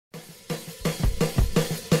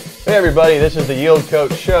Hey everybody, this is the Yield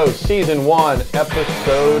Coach Show, Season 1,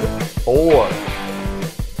 Episode 4.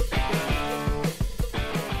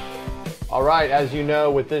 All right, as you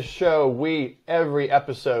know, with this show, we, every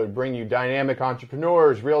episode, bring you dynamic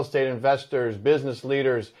entrepreneurs, real estate investors, business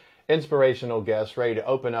leaders, inspirational guests ready to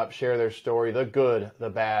open up, share their story, the good,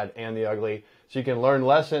 the bad, and the ugly, so you can learn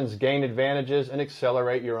lessons, gain advantages, and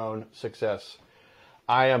accelerate your own success.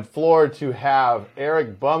 I am floored to have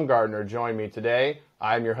Eric Bumgarner join me today.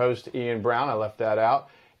 I'm your host, Ian Brown. I left that out.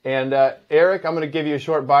 And Eric, I'm going to give you a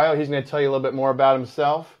short bio. He's going to tell you a little bit more about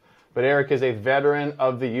himself. But Eric is a veteran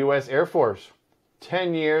of the U.S. Air Force.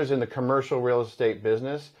 10 years in the commercial real estate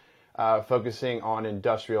business, focusing on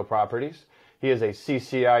industrial properties. He is a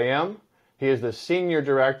CCIM. He is the Senior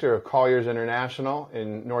Director of Colliers International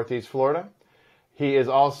in Northeast Florida. He is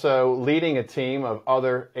also leading a team of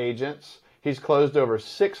other agents. He's closed over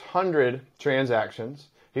 600 transactions.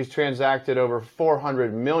 He's transacted over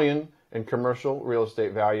 $400 million in commercial real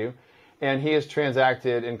estate value, and he has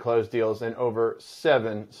transacted and closed deals in over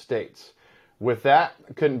 7 states. With that,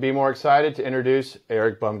 I couldn't be more excited to introduce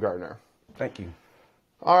Eric Bumgarner. Thank you.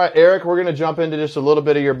 All right, Eric, we're going to jump into just a little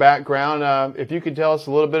bit of your background. If you could tell us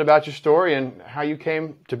a little bit about your story and how you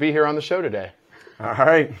came to be here on the show today. All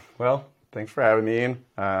right. Well, thanks for having me, Ian.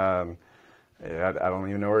 I don't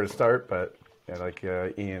even know where to start, but like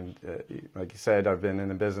Ian, like you said, I've been in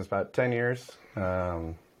the business about 10 years.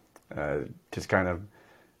 Just kind of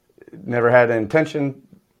never had an intention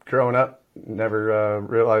growing up. Never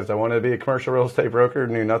realized I wanted to be a commercial real estate broker.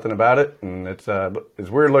 Knew nothing about it, and it's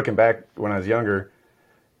weird looking back when I was younger.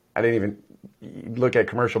 I didn't even look at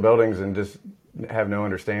commercial buildings and just have no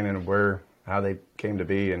understanding of how they came to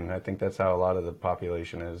be, and I think that's how a lot of the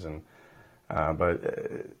population is. And but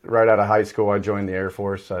right out of high school, I joined the Air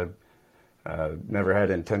Force. I never had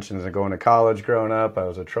intentions of going to college growing up. I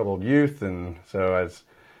was a troubled youth, and so I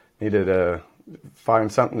needed to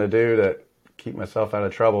find something to do to keep myself out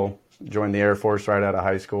of trouble. Joined the Air Force right out of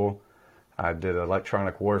high school. I did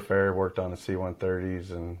electronic warfare, worked on the C-130s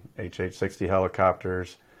and HH-60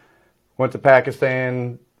 helicopters. Went to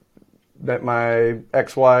Pakistan, met my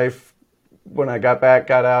ex-wife. When I got back,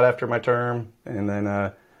 got out after my term, and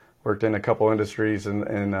then worked in a couple industries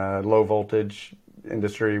in low voltage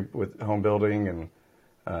industry with home building, and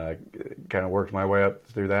kind of worked my way up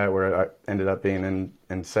through that, where I ended up being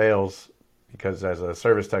in sales, because as a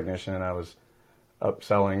service technician I was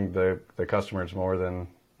upselling the customers more than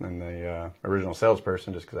the original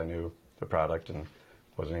salesperson, just because I knew the product and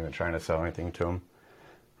wasn't even trying to sell anything to them.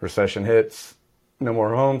 Recession hits, no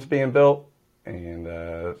more homes being built,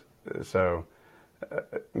 and so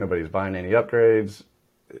nobody's buying any upgrades.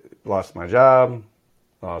 Lost my job,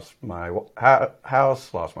 lost my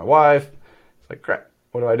house, lost my wife. It's like, crap,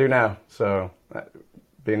 what do I do now? So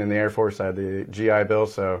being in the Air Force, I had the GI Bill.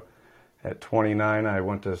 So at 29, I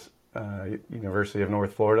went to University of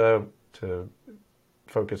North Florida to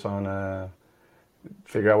focus on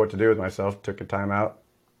figure out what to do with myself. Took a time out,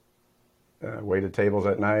 waited tables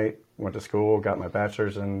at night, went to school, got my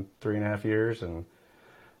bachelor's in 3.5 years. And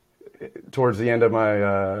towards the end of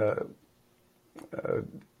my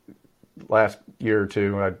last year or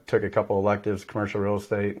two, I took a couple electives, commercial real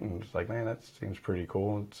estate, and was like, man, that seems pretty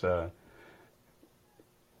cool. It's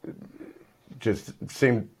just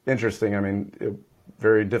seemed interesting. I mean,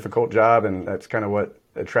 very difficult job, and that's kind of what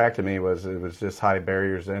attracted me. It was just high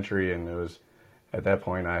barriers to entry, and it was at that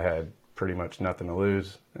point I had pretty much nothing to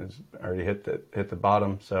lose. I already hit the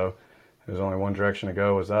bottom, so there was only one direction to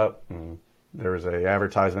go, was up. And there was a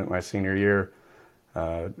advertisement my senior year,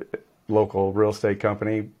 local real estate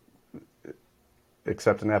company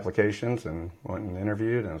accepting applications, and went and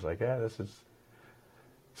interviewed, and I was like, yeah,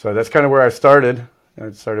 so that's kind of where I started.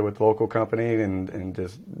 I started with the local company and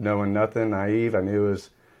just knowing nothing, naive. I knew it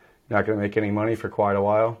was not going to make any money for quite a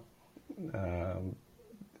while.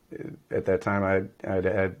 At that time,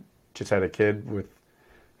 I just had a kid who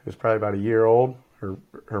was probably about a year old.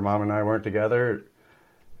 Her mom and I weren't together.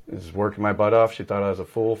 I was working my butt off. She thought I was a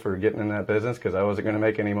fool for getting in that business because I wasn't going to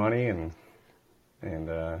make any money, and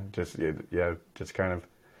just kind of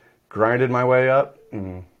grinded my way up,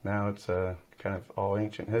 and now it's kind of all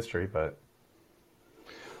ancient history. But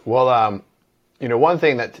well, one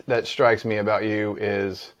thing that strikes me about you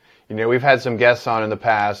is, we've had some guests on in the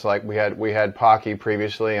past, like we had Pocky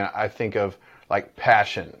previously, and I think of like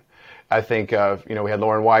passion. I think of, we had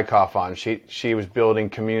Lauren Wyckoff on. She was building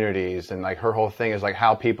communities, and like her whole thing is like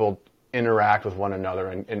how people interact with one another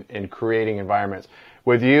and creating environments.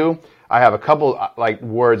 With you, I have a couple like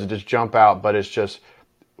words that just jump out, but it's just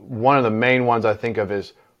one of the main ones I think of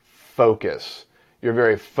is focus. You're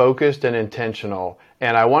very focused and intentional.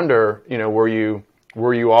 And I wonder, were you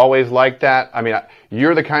Were you always like that? I mean,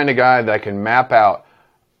 you're the kind of guy that can map out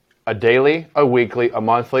a daily, a weekly, a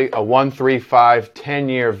monthly, a 1, 3, 5,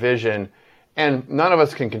 10-year vision, and none of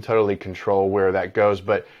us can totally control where that goes,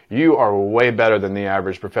 but you are way better than the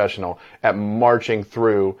average professional at marching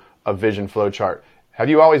through a vision flow chart. Have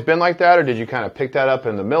you always been like that, or did you kind of pick that up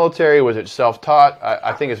in the military? Was it self-taught?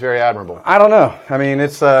 I think it's very admirable. I don't know. I mean,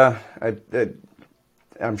 it's I'm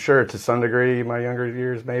sure to some degree my younger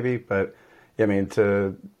years maybe, but I mean,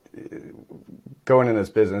 to going in this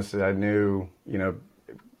business, I knew,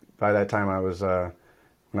 by that time I was, when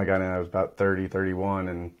I got in, I was about 30,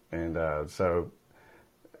 31, and so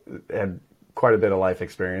had quite a bit of life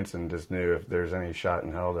experience and just knew if there's any shot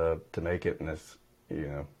in hell to make it in this,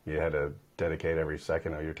 you had to dedicate every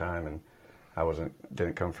second of your time. And I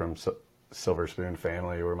didn't come from silver spoon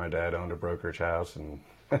family where my dad owned a brokerage house, and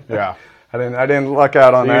yeah, I didn't luck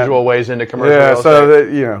out on the that. Usual ways into commercial real estate. So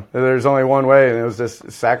that, there's only one way, and it was just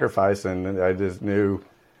sacrifice, and I just knew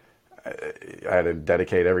I had to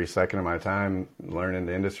dedicate every second of my time learning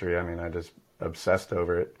the industry. I mean, I just obsessed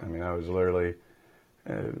over it. I mean, I was literally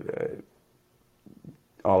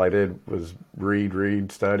all I did was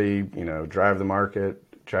read, study, drive the market,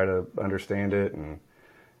 try to understand it, and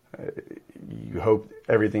you hope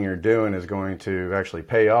everything you're doing is going to actually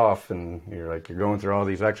pay off, and you're going through all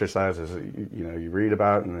these exercises you read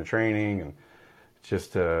about in the training, and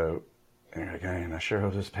just you're like, man, I sure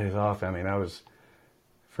hope this pays off. I mean,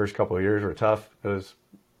 first couple of years were tough. I was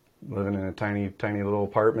living in a tiny little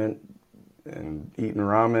apartment and eating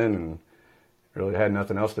ramen, and really had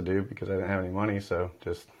nothing else to do because I didn't have any money, so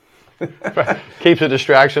just keeps the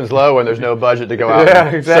distractions low when there's no budget to go out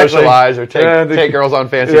and exactly. socialize or take girls on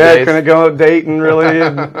fancy dates. Couldn't go dating really,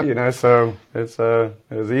 and, so it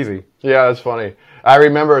was easy. Yeah, that's funny. I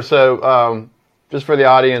remember. So just for the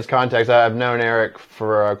audience context, I've known Eric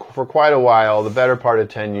for quite a while, the better part of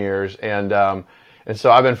 10 years, and so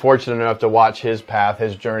I've been fortunate enough to watch his path.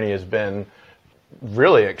 His journey has been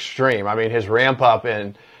really extreme. I mean, his ramp up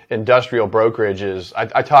in industrial brokerage is,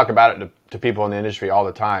 I talk about it to people in the industry all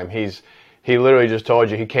the time. He literally just told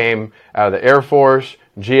you he came out of the Air Force,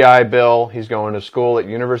 GI Bill. He's going to school at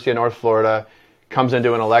University of North Florida, comes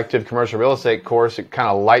into an elective commercial real estate course. It kind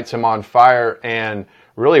of lights him on fire. And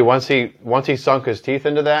really, once he sunk his teeth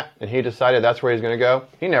into that and he decided that's where he's going to go,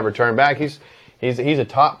 he never turned back. He's a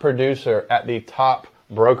top producer at the top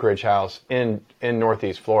brokerage house in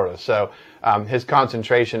Northeast Florida. So his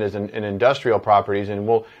concentration is in industrial properties, and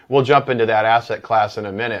we'll jump into that asset class in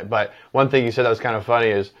a minute. But one thing you said that was kind of funny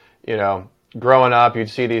is, growing up, you'd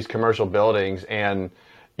see these commercial buildings, and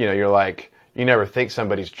you're like, you never think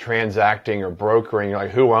somebody's transacting or brokering. You're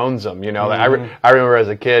like, who owns them? I remember as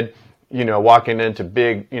a kid, walking into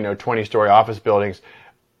big, 20-story office buildings.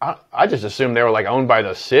 I just assumed they were like owned by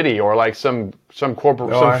the city or like some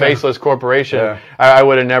faceless corporation. Yeah. I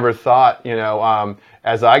would have never thought,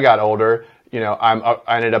 as I got older, I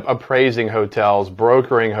ended up appraising hotels,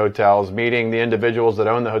 brokering hotels, meeting the individuals that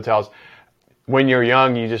own the hotels. When you're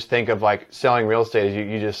young, you just think of like selling real estate as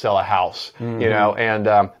you just sell a house, and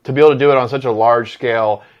to be able to do it on such a large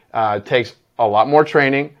scale takes a lot more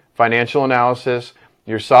training, financial analysis.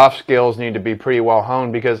 Your soft skills need to be pretty well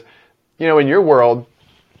honed because, in your world,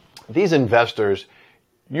 these investors,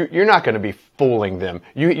 you're not going to be fooling them.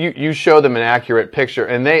 You show them an accurate picture,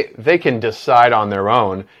 and they can decide on their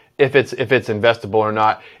own if it's investable or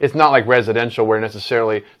not. It's not like residential where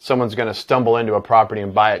necessarily someone's going to stumble into a property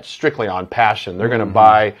and buy it strictly on passion. They're going to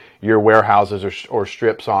buy your warehouses or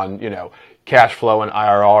strips on cash flow and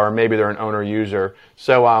IRR, or maybe they're an owner user.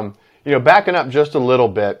 So backing up just a little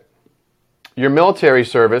bit, your military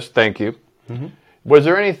service. Thank you. Mm-hmm. Was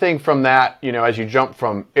there anything from that, as you jumped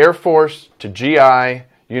from Air Force to GI,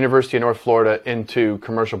 University of North Florida, into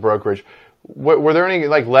commercial brokerage, were there any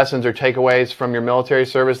lessons or takeaways from your military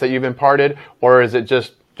service that you've imparted, or is it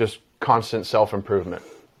just constant self-improvement?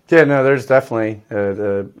 Yeah, no, there's definitely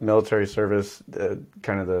the military service,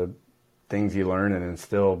 kind of the things you learn and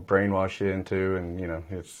instill, brainwash you into, and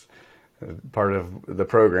it's part of the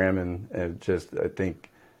program, and just I think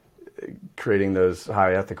creating those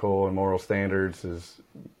high ethical and moral standards is,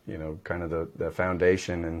 kind of the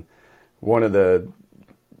foundation. And one of the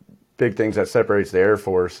big things that separates the Air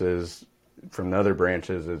Force from the other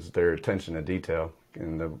branches is their attention to detail.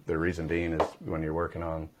 And the reason being is when you're working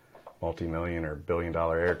on multi-million or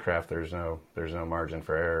billion-dollar aircraft, there's no margin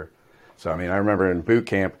for error. So, I remember in boot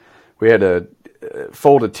camp, we had to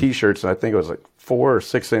fold a T-shirts, and I think it was like 4 or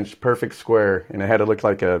 6 inch perfect square, and it had to look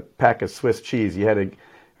like a pack of Swiss cheese. You had to.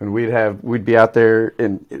 And we'd be out there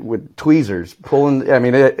with tweezers pulling.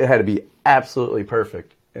 It had to be absolutely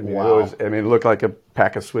perfect. Wow. It looked like a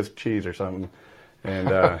pack of Swiss cheese or something. And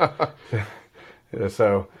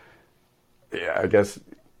so, yeah, I guess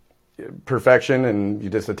perfection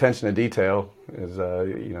and just attention to detail is,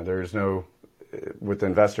 there's no, with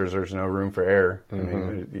investors, there's no room for error. I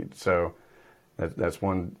mean, so that's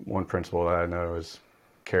one principle that I know is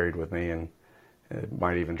carried with me, and it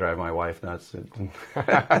might even drive my wife nuts.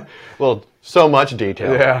 Well, so much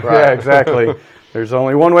detail. Yeah, right. yeah, exactly. There's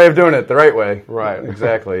only one way of doing it, the right way. Right.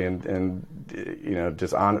 Exactly. And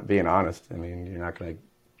just being honest. I mean, you're not going to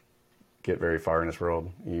get very far in this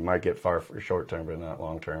world. You might get far for short term, but not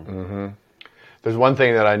long term. There's one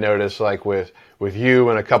thing that I noticed, like with you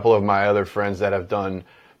and a couple of my other friends that have done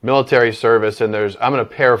military service, and I'm going to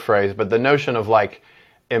paraphrase, but the notion of like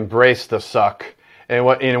embrace the suck. And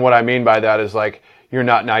what I mean by that is like, you're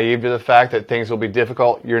not naive to the fact that things will be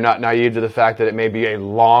difficult. You're not naive to the fact that it may be a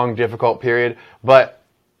long, difficult period, but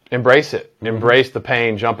embrace it. Embrace the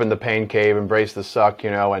pain, jump in the pain cave, embrace the suck,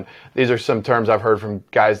 and these are some terms I've heard from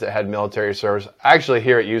guys that had military service. I actually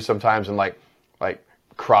hear it used sometimes in like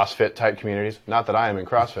CrossFit type communities. Not that I am in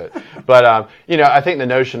CrossFit, but I think the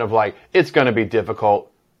notion of like, it's going to be difficult,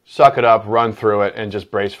 suck it up, run through it, and just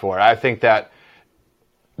brace for it. I think that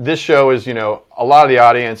this show is, a lot of the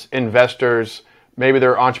audience, investors, maybe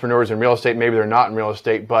they're entrepreneurs in real estate, maybe they're not in real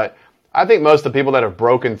estate, but I think most of the people that have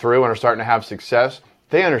broken through and are starting to have success,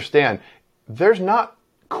 they understand there's not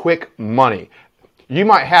quick money. You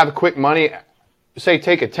might have quick money, say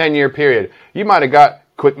take a 10-year period. You might have got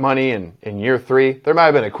quick money in year 3. There might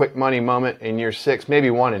have been a quick money moment in year 6, maybe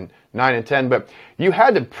one in 9 and 10, but you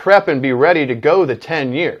had to prep and be ready to go the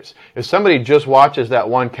 10 years. If somebody just watches that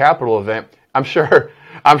one capital event, I'm sure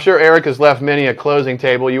Eric has left many a closing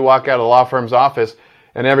table. You walk out of the law firm's office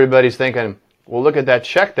and everybody's thinking, well, look at that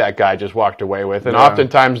check that guy just walked away with. And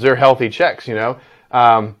oftentimes they're healthy checks,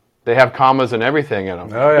 they have commas and everything in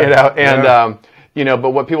them. Oh, yeah. But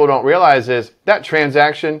what people don't realize is that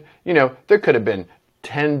transaction, there could have been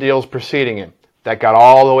 10 deals preceding it that got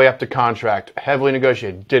all the way up to contract, heavily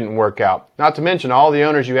negotiated, didn't work out. Not to mention all the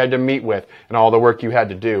owners you had to meet with and all the work you had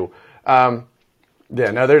to do.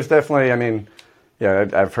 There's definitely,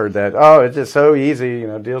 I've heard that, it's just so easy,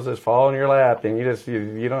 deals just fall in your lap and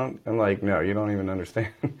you don't, I'm like, no, you don't even understand.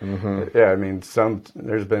 Yeah,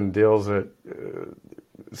 there's been deals that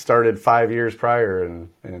started 5 years prior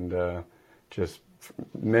and just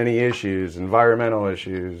many issues, environmental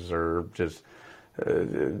issues, or just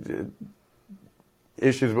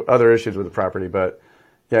other issues with the property. But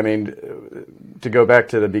yeah, to go back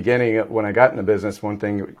to the beginning, when I got in the business, one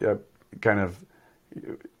thing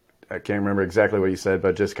I can't remember exactly what you said,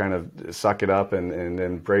 but just kind of suck it up and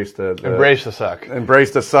embrace embrace the suck.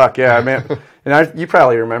 Embrace the suck. Yeah, and you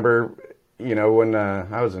probably remember, when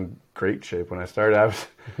I was in great shape when I started.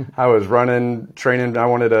 I was running, training. I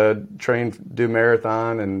wanted to do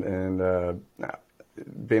marathon, and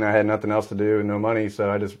being I had nothing else to do and no money, so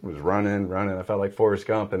I just was running. I felt like Forrest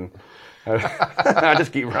Gump, and I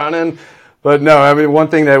just keep running. But no, one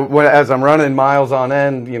thing that as I'm running miles on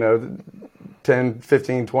end, 10,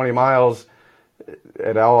 15, 20 miles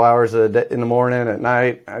at all hours of the day, in the morning, at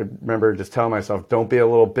night, I remember just telling myself, don't be a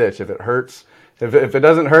little bitch. If it hurts, if it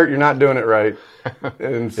doesn't hurt, you're not doing it right.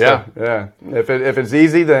 And so, yeah. If it's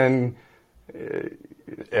easy, then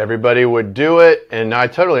everybody would do it, and I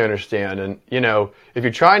totally understand. And if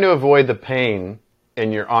you're trying to avoid the pain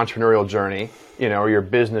in your entrepreneurial journey, or your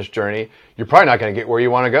business journey, you're probably not going to get where you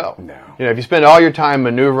want to go. No. If you spend all your time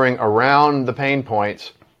maneuvering around the pain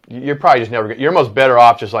points, you're probably just never. You're almost better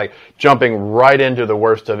off just like jumping right into the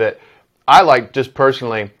worst of it. I like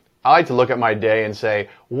to look at my day and say,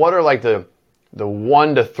 what are like the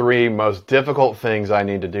 1 to 3 most difficult things I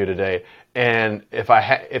need to do today, and if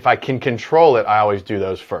I can control it, I always do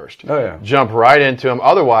those first. Oh yeah. Jump right into them.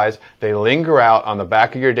 Otherwise, they linger out on the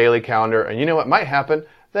back of your daily calendar, and you know what might happen?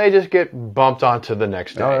 They just get bumped onto the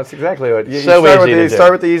next day. No, that's exactly what. You start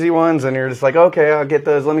with the easy ones, and you're just like, okay, I'll get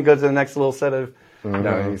those. Let me go to the next little set of. Mm-hmm.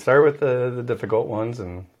 No, you start with the difficult ones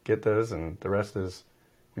and get those, and the rest is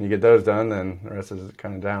when you get those done, then the rest is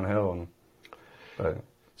kind of downhill.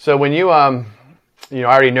 So when you I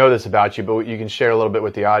already know this about you, but you can share a little bit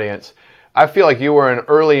with the audience. I feel like you were an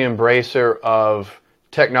early embracer of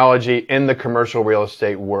technology in the commercial real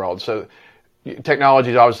estate world. So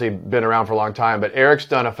technology's obviously been around for a long time, but Eric's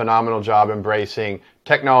done a phenomenal job embracing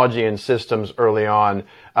technology and systems early on.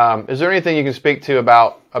 Is there anything you can speak to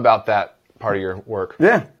about that part of your work?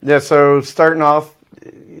 Yeah. So starting off,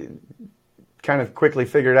 kind of quickly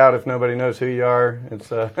figured out if nobody knows who you are,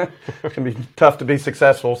 it's it can be tough to be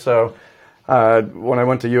successful. So when I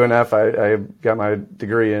went to UNF, I got my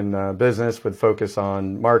degree in business with focus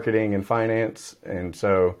on marketing and finance, and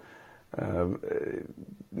so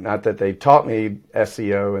not that they taught me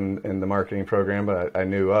SEO in the marketing program, but I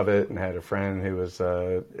knew of it and had a friend who was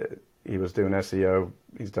he was doing SEO.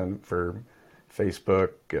 He's done for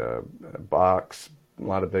Facebook, Box, a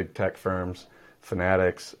lot of big tech firms,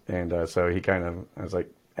 Fanatics, and so he I was like,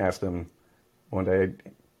 asked him one day,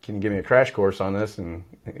 can you give me a crash course on this? And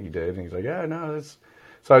he did, and he's like, yeah, no, that's.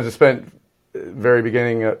 So I just spent very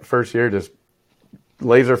beginning, first year, just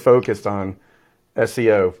laser focused on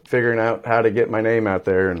SEO, figuring out how to get my name out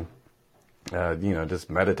there, and just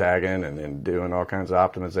meta tagging and doing all kinds of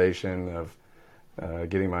optimization of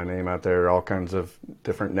getting my name out there, all kinds of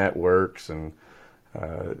different networks and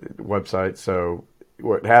websites. So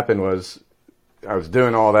what happened was I was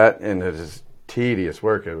doing all that, and it was tedious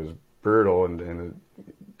work. It was brutal, and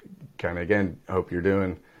kind of, again, hope you're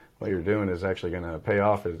doing what you're doing is actually going to pay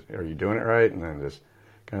off. Are you doing it right? And then just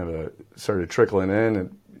kind of started trickling in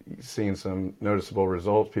and seeing some noticeable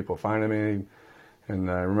results, people finding me. And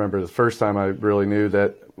I remember the first time I really knew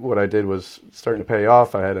that what I did was starting to pay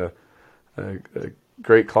off. I had a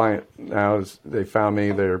great client now. They found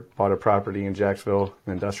me. They bought a property in Jacksonville,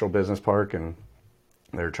 an industrial business park, and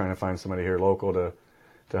they're trying to find somebody here local to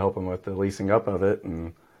help them with the leasing up of it.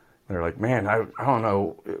 And they're like, man, I don't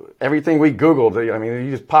know, everything we Googled, I mean,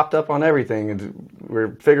 you just popped up on everything, and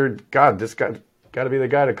we figured, God, this guy got to be the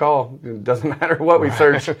guy to call. It doesn't matter what we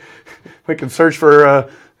search. We can search for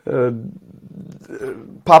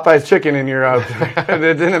Popeye's chicken in your it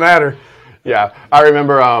didn't matter. Yeah, I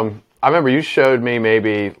remember you showed me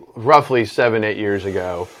maybe roughly 7-8 years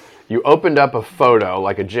ago. You opened up a photo,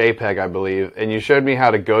 like a JPEG, I believe, and you showed me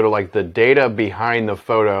how to go to like the data behind the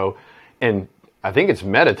photo, and I think it's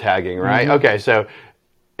meta tagging, right? Mm-hmm. Okay, so,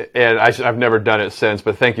 and I've never done it since,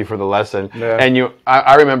 but thank you for the lesson. Yeah. And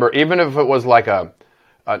I remember, even if it was like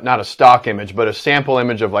not a stock image, but a sample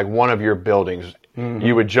image of like one of your buildings, mm-hmm.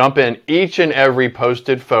 you would jump in each and every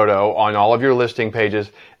posted photo on all of your listing pages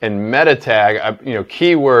and meta tag,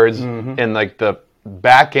 keywords mm-hmm. in like the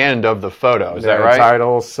back end of the photo. Is that right?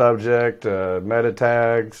 Title, subject, meta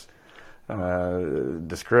tags.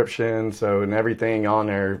 Description, and everything on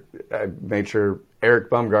there, I made sure Eric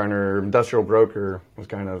Bumgarner, industrial broker, was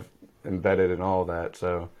kind of embedded in all of that.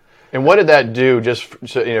 So, and what did that do? Just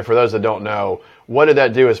for those that don't know, what did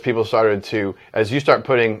that do as people started to, as you start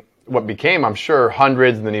putting what became, I'm sure,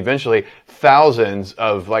 hundreds and then eventually thousands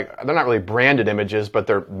of, like, they're not really branded images, but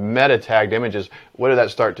they're meta tagged images. What did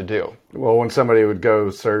that start to do? Well, when somebody would go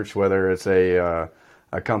search, whether it's a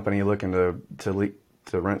company looking to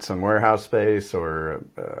rent some warehouse space, or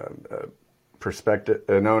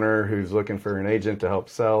an owner who's looking for an agent to help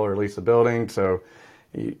sell or lease a building. So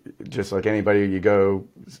just like anybody, you go,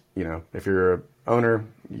 if you're an owner,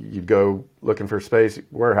 you go looking for space,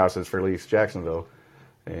 warehouses for lease, Jacksonville.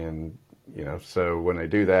 And, so when they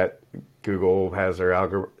do that, Google has their all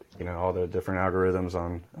the different algorithms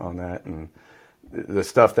on that. And the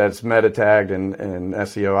stuff that's meta tagged and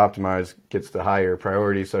SEO optimized gets the higher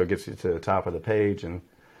priority, so it gets you to the top of the page. And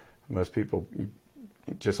most people,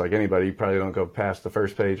 just like anybody, you probably don't go past the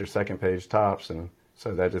first page or second page tops, and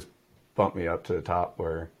so that just bumped me up to the top,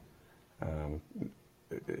 where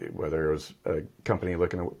whether it was a company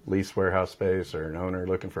looking to lease warehouse space or an owner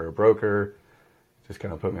looking for a broker, just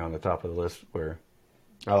kind of put me on the top of the list. Where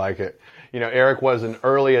I like it. Eric was an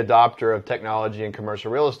early adopter of technology in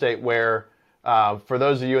commercial real estate, where for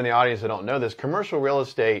those of you in the audience that don't know this, commercial real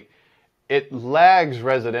estate, it lags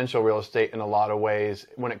residential real estate in a lot of ways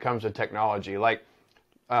when it comes to technology. Like,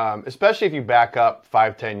 especially if you back up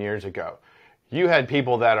 5-10 years ago, you had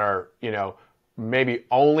people that are, maybe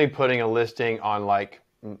only putting a listing on like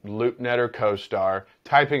LoopNet or CoStar,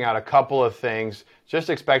 typing out a couple of things, just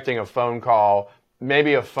expecting a phone call,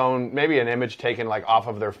 maybe an image taken like off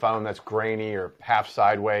of their phone that's grainy or half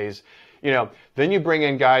sideways. Then you bring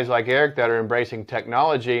in guys like Eric that are embracing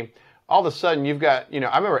technology. All of a sudden you've got, I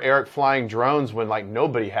remember Eric flying drones when like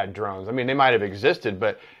nobody had drones. I mean, they might have existed,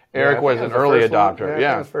 but Eric was an early adopter.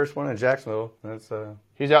 Yeah, the first one in Jacksonville.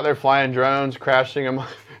 He's out there flying drones, crashing them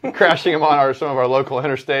on some of our local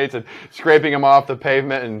interstates, and scraping them off the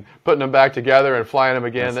pavement and putting them back together and flying them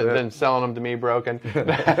again, then selling them to me broken.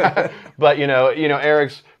 But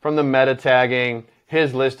Eric's from the meta tagging.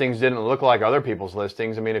 His listings didn't look like other people's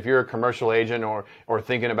listings. I mean, if you're a commercial agent or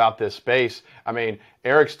thinking about this space, I mean,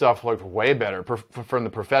 Eric's stuff looked way better from the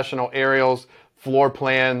professional aerials, floor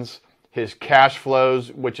plans, his cash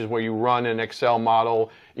flows, which is where you run an Excel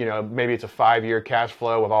model. Maybe it's a 5-year cash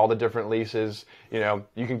flow with all the different leases. You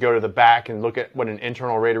can go to the back and look at what an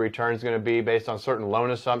internal rate of return is going to be based on certain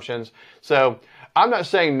loan assumptions. So I'm not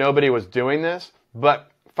saying nobody was doing this,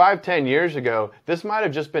 but 5-10 years ago, this might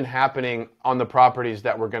have just been happening on the properties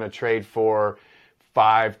that were going to trade for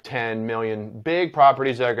 5-10 million, big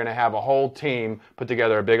properties that are going to have a whole team put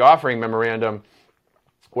together a big offering memorandum,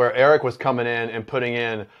 where Eric was coming in and putting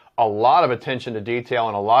in a lot of attention to detail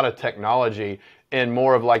and a lot of technology in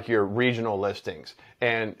more of like your regional listings.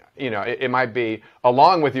 And, it might be,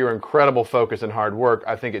 along with your incredible focus and hard work,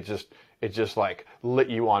 I think it just like lit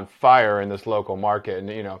you on fire in this local market.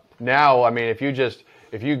 And, now, I mean, if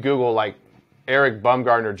you Google like Eric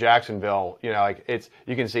Bumgarner Jacksonville,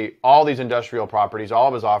 you can see all these industrial properties, all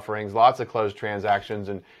of his offerings, lots of closed transactions,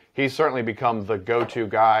 and he's certainly become the go-to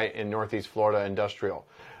guy in Northeast Florida industrial.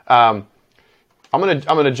 I'm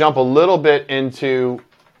gonna jump a little bit into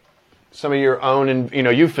some of your own, and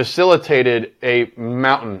you've facilitated a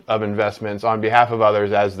mountain of investments on behalf of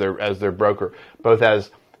others as their broker, both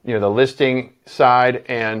as the listing side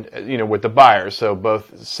and with the buyers, so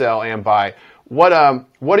both sell and buy. What are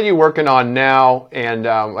you working on now, and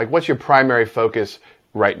what's your primary focus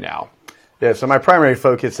right now? Yeah, so my primary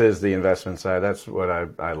focus is the investment side. That's what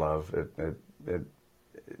I love. It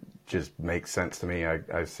just makes sense to me.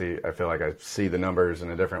 I feel like I see the numbers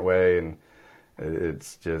in a different way, and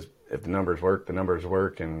it's just, if the numbers work, the numbers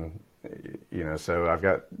work. And so I've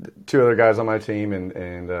got two other guys on my team,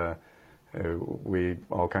 and we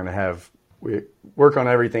all kind of we work on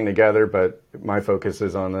everything together, but my focus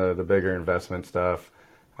is on the bigger investment stuff,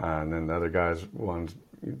 and then the other guys, one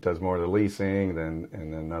does more of the leasing, and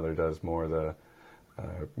then another does more of the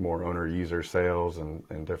more owner user sales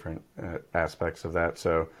and different aspects of that.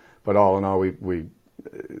 So, but all in all, we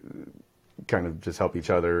kind of just help each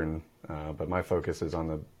other, and but my focus is on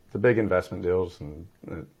the big investment deals, and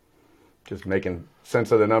just making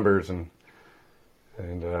sense of the numbers and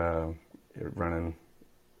running.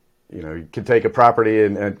 You could take a property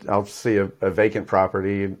and I'll see a vacant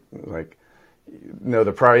property, like know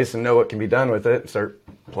the price and know what can be done with it. Start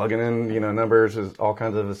plugging in, numbers, is all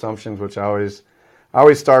kinds of assumptions, which I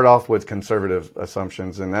always start off with conservative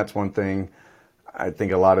assumptions, and that's one thing I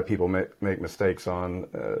think a lot of people make mistakes on.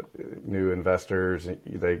 New investors,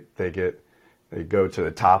 they go to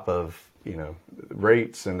the top of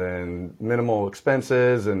rates and then minimal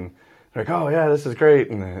expenses, and they're like, oh yeah, this is great,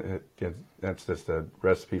 and that's just a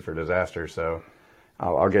recipe for disaster. So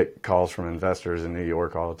I'll get calls from investors in New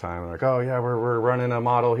York all the time. They're like, oh yeah, we're running a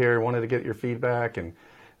model here. Wanted to get your feedback, and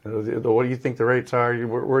what do you think the rates are?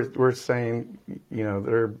 We're saying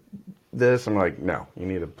they're this. I'm like, no, you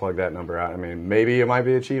need to plug that number out. I mean, maybe it might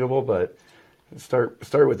be achievable, but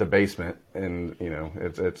start with the basement, and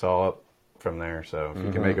it's all up from there. So if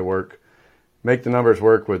you can make it work, make the numbers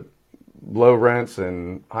work with low rents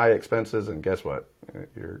and high expenses, and guess what?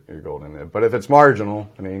 You're golden. But if it's marginal,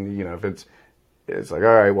 I mean, if it's like,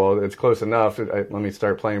 all right, well, it's close enough, let me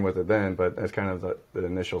start playing with it then. But that's kind of the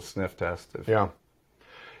initial sniff test. Yeah.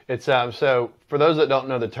 It's so for those that don't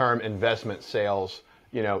know the term investment sales,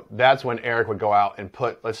 that's when Eric would go out and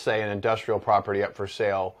put, let's say, an industrial property up for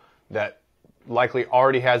sale that likely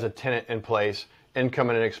already has a tenant in place,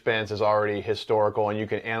 income and expense is already historical, and you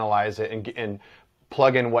can analyze it and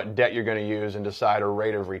plug in what debt you're going to use and decide a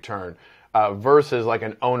rate of return, versus like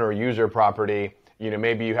an owner-user property.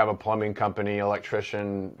 Maybe you have a plumbing company,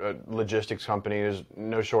 electrician, logistics company. There's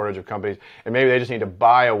no shortage of companies, and maybe they just need to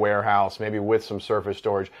buy a warehouse, maybe with some surface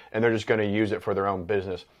storage, and they're just going to use it for their own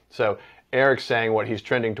business. So Eric's saying what he's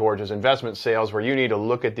trending towards is investment sales, where you need to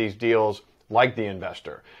look at these deals like the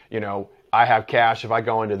investor. I have cash. If I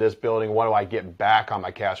go into this building, what do I get back on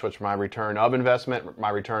my cash? What's my return of investment, my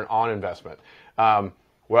return on investment?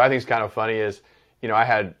 What I think is kind of funny is, I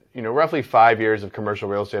had, roughly 5 years of commercial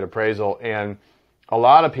real estate appraisal, and a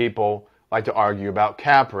lot of people like to argue about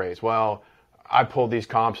cap rates. Well, I pulled these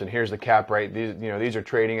comps and here's the cap rate. These are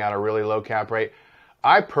trading at a really low cap rate.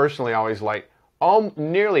 I personally always like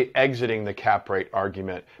nearly exiting the cap rate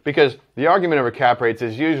argument, because the argument over cap rates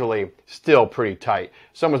is usually still pretty tight.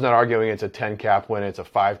 Someone's not arguing it's a 10 cap when it's a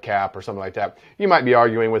 5 cap or something like that. You might be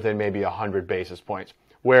arguing within maybe 100 basis points.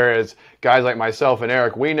 Whereas guys like myself and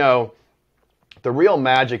Eric, we know the real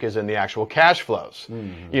magic is in the actual cash flows.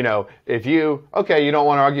 Mm-hmm. If you don't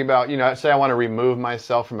want to argue about, say I want to remove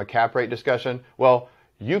myself from a cap rate discussion, well,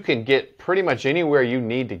 you can get pretty much anywhere you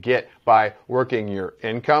need to get by working your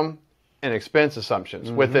income and expense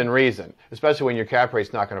assumptions within reason, especially when your cap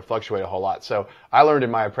rate's not going to fluctuate a whole lot. So I learned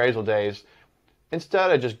in my appraisal days,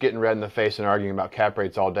 instead of just getting red in the face and arguing about cap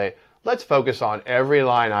rates all day, let's focus on every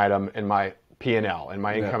line item in my P&L and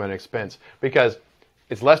my income and expense, because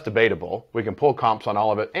it's less debatable. We can pull comps on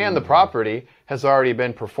all of it, and the property has already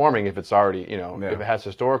been performing if it's already, if it has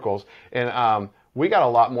historicals. And we got a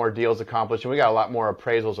lot more deals accomplished, and we got a lot more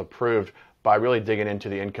appraisals approved by really digging into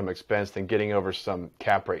the income expense than getting over some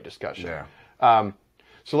cap rate discussion. Yeah.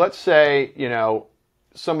 So let's say,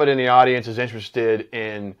 somebody in the audience is interested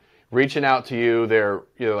in reaching out to you. They're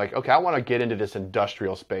like, okay, I want to get into this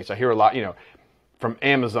industrial space. I hear a lot, from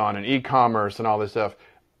Amazon and e-commerce and all this stuff.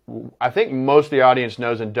 I think most of the audience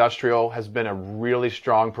knows industrial has been a really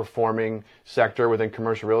strong performing sector within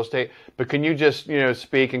commercial real estate. But can you just,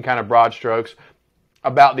 speak in kind of broad strokes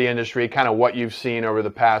about the industry, kind of what you've seen over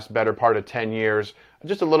the past better part of 10 years,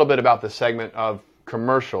 just a little bit about the segment of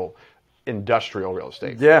commercial industrial real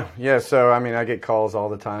estate? Yeah. So, I get calls all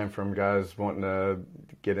the time from guys wanting to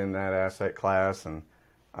get in that asset class, and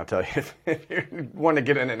I'll tell you, if you want to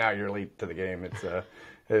get in it now, you're late to the game. It's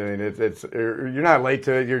you're not late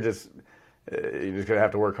to it. You're just gonna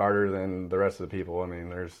have to work harder than the rest of the people.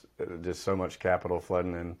 There's just so much capital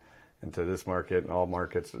flooding into this market and all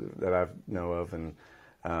markets that I know of, and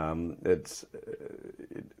it's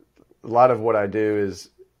a lot of what I do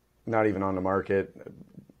is not even on the market.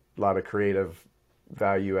 A lot of creative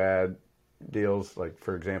value add deals. Like,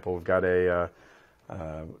 for example, we've got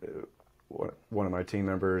one of my team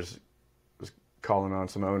members was calling on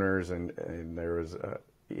some owners, and there was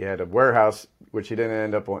he had a warehouse which he didn't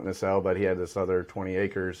end up wanting to sell, but he had this other 20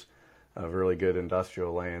 acres of really good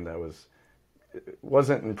industrial land that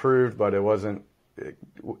wasn't improved, but it was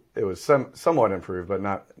somewhat improved, but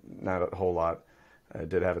not a whole lot. It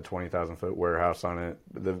did have a 20,000 foot warehouse on it.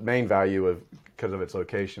 The main value because of its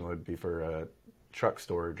location would be for truck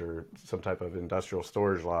storage or some type of industrial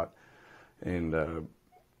storage lot. And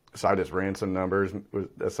so I just ran some numbers with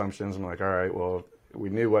assumptions. I'm like, all right, well, we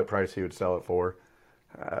knew what price he would sell it for.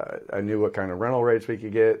 I knew what kind of rental rates we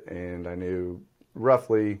could get, and I knew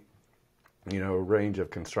roughly, range of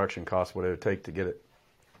construction costs, what it would take to get it,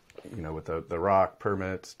 with the rock,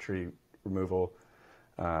 permits, tree removal.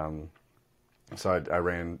 So I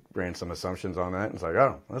ran some assumptions on that, and it's like,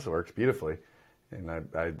 oh, this works beautifully. And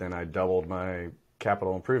I doubled my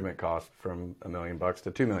capital improvement cost from $1 million to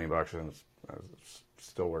 $2 million, and it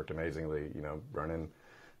still worked amazingly. Running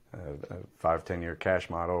a 5-10 year cash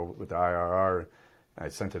model with the IRR. I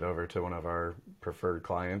sent it over to one of our preferred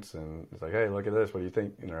clients, and it's like, hey, look at this. What do you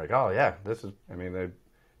think? And they're like, oh yeah, this is. They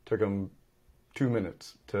took them 2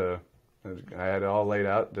 minutes to. I had it all laid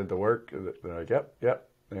out, did the work. They're like, yep.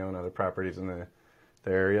 They own other properties in the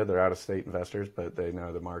area. They're out of state investors, but they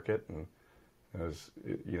know the market, and it was,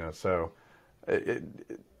 so.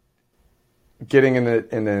 Getting in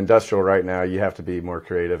the industrial right now, you have to be more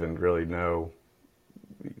creative and really know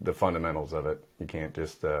the fundamentals of it. You can't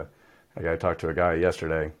just. I talked to a guy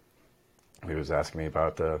yesterday who was asking me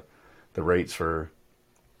about the rates for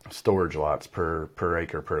storage lots per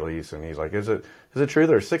acre per lease, and he's like, "Is it true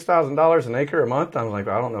there's $6,000 an acre a month?" I'm like,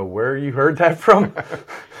 "I don't know where you heard that from,"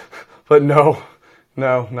 but no,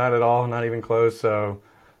 not at all, not even close. So,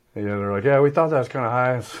 they're like, "Yeah, we thought that was kind of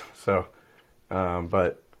high." So,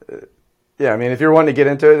 but yeah, if you're wanting to get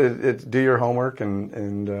into it, it's do your homework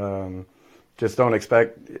and just don't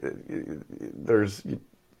expect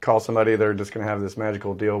call somebody, they're just going to have this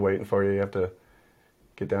magical deal waiting for you. You have to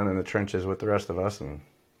get down in the trenches with the rest of us. And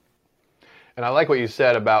I like what you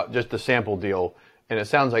said about just the sample deal, and it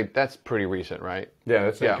sounds like that's pretty recent, right? Yeah,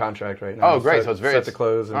 it's in contract right now. Oh, great. So it's set to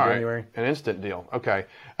close in January. Right. An instant deal. Okay.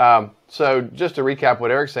 So just to recap what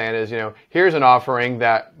Eric's saying is, here's an offering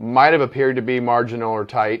that might have appeared to be marginal or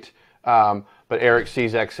tight, but Eric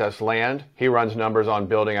sees excess land. He runs numbers on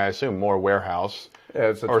building, I assume, more warehouse.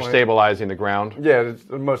 Yeah, stabilizing the ground. Yeah,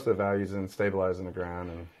 most of the value's in stabilizing the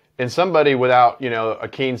ground. And somebody without, a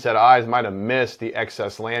keen set of eyes might have missed the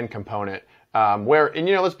excess land component.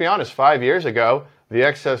 Let's be honest, 5 years ago, the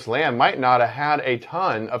excess land might not have had a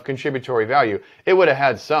ton of contributory value. It would have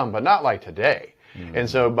had some, but not like today. Mm-hmm. And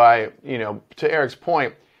so to Eric's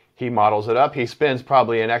point, he models it up. He spends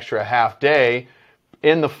probably an extra half day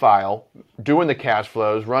in the file, doing the cash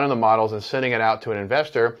flows, running the models, and sending it out to an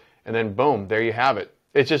investor. And then boom, there you have it.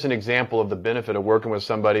 It's just an example of the benefit of working with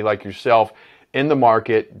somebody like yourself in the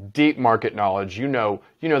market, deep market knowledge. You know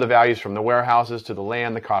the values from the warehouses to the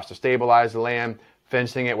land, the cost to stabilize the land,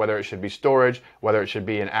 fencing it, whether it should be storage, whether it should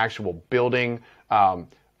be an actual building.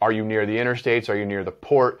 Are you near the interstates? Are you near the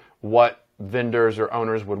port? What vendors or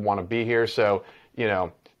owners would want to be here? So,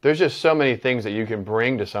 there's just so many things that you can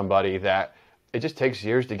bring to somebody that it just takes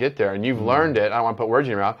years to get there. And you've learned it. I don't want to put words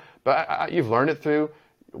in your mouth, but you've learned it through,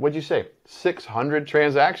 what'd you say, 600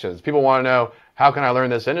 transactions. People want to know, how can I learn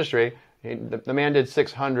this industry? The man did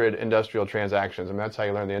 600 industrial transactions. That's how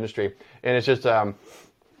you learn the industry. And it's just a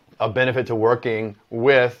benefit to working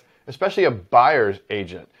with, especially a buyer's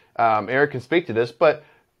agent. Eric can speak to this, but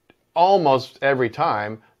almost every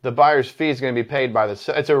time, the buyer's fee is going to be paid by the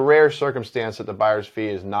seller. It's a rare circumstance that the buyer's fee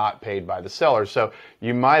is not paid by the seller. So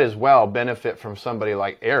you might as well benefit from somebody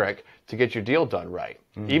like Eric to get your deal done right,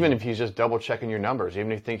 even if he's just double checking your numbers,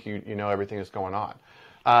 even if you think you know everything that's going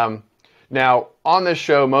on. Now, on this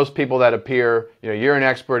show, most people that appear, you're an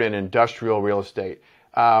expert in industrial real estate.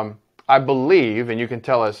 I believe, and you can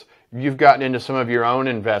tell us, you've gotten into some of your own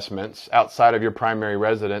investments outside of your primary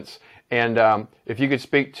residence. And if you could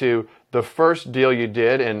speak to the first deal you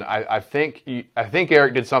did, and I think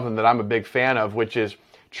Eric did something that I'm a big fan of, which is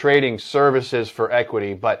trading services for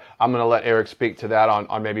equity. But I'm going to let Eric speak to that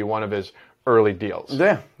on maybe one of his early deals.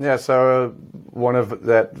 Yeah. So one of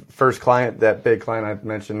that first client, that big client I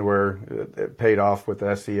mentioned, where it paid off with the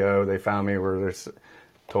SEO. They found me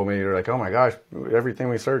told me, they're like, oh my gosh, everything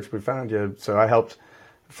we searched, we found you. So I helped.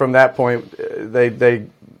 From that point, they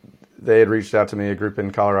had reached out to me, a group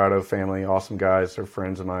in Colorado, family, awesome guys. They're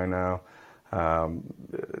friends of mine now.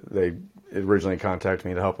 They originally contacted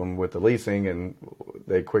me to help them with the leasing, and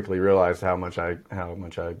they quickly realized how much I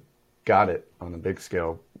got it on the big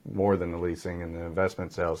scale, more than the leasing and the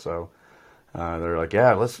investment sales. So they're like,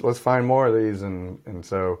 yeah, let's find more of these, and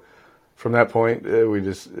so from that point we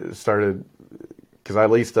just started, because I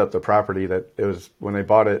leased up the property that it was when they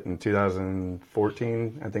bought it in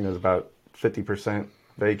 2014. I think it was about 50%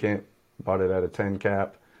 vacant. Bought it at a 10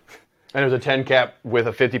 cap. And it was a 10 cap with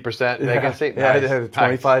a 50% vacancy? Yeah, Nice. it had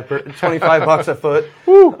 25 bucks a foot.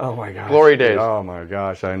 Woo. Oh my gosh. Glory days. Oh my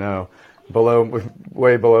gosh, I know.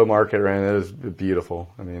 Way below market rent. It was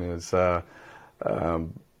beautiful. I mean, it's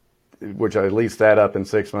which I leased that up in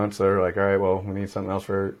 6 months. So they're like, all right, well, we need something else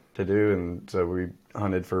to do. And so we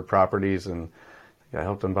hunted for properties, and I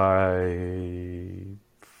helped them buy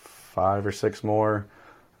 5 or 6 more.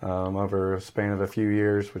 Over a span of a few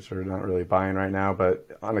years, which they're not really buying right now, but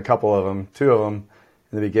on a couple of them, 2 of them,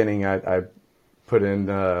 in the beginning, I put in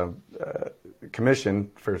commission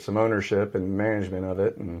for some ownership and management of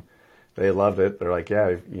it, and they loved it. They're like,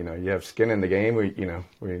 yeah, you have skin in the game.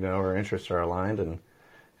 We know our interests are aligned, and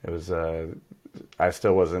it was. I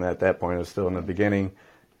still wasn't at that point. It was still in the beginning.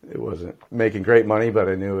 It wasn't making great money, but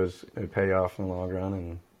I knew it'd pay off in the long run,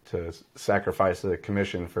 and to sacrifice the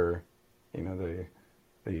commission for,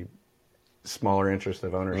 the smaller interest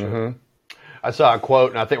of ownership. Mm-hmm. I saw a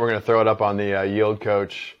quote, and I think we're going to throw it up on the Yield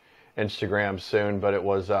Coach Instagram soon, but it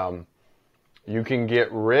was, you can get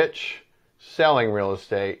rich selling real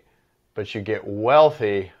estate, but you get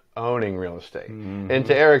wealthy owning real estate. Mm-hmm. And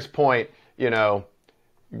to Eric's point,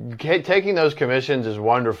 taking those commissions is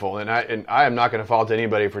wonderful, and I am not going to fault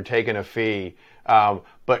anybody for taking a fee,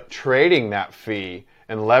 but trading that fee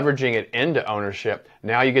and leveraging it into ownership,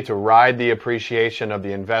 now you get to ride the appreciation of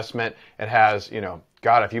the investment. It has,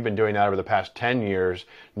 God, if you've been doing that over the past 10 years,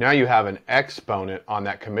 now you have an exponent on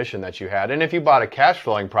that commission that you had. And if you bought a cash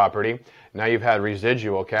flowing property, now you've had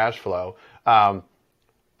residual cash flow. I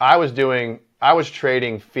was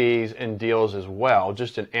trading fees in deals as well.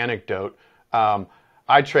 Just an anecdote.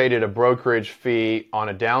 I traded a brokerage fee on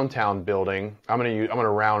a downtown building. I'm going to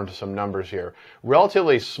round some numbers here.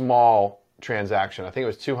 Relatively small transaction. I think it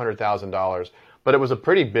was $200,000, but it was a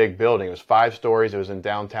pretty big building. It was 5 stories. It was in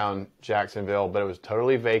downtown Jacksonville, but it was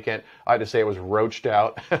totally vacant. I like to say it was roached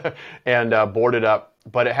out and boarded up,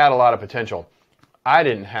 but it had a lot of potential. I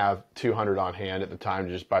didn't have $200 on hand at the time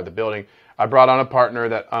to just buy the building. I brought on a partner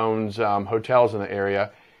that owns hotels in the area.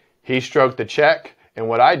 He stroked the check, and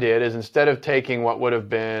what I did is, instead of taking what would have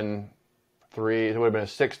been a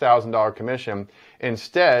 $6,000 commission,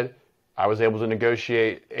 instead I was able to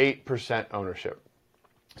negotiate 8% ownership.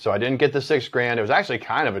 So I didn't get the $6,000. It was actually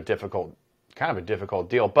kind of a difficult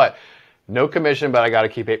deal, but no commission, but I got to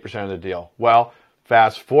keep 8% of the deal. Well,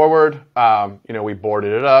 fast forward, we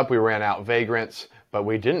boarded it up. We ran out vagrants, but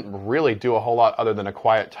we didn't really do a whole lot other than a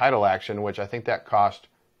quiet title action, which I think that cost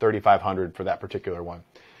 $3,500 for that particular one.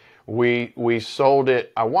 We sold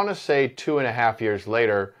it, I want to say 2.5 years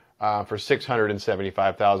later, for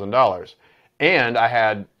 $675,000. And I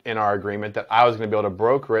had in our agreement that I was going to be able to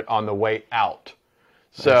broker it on the way out.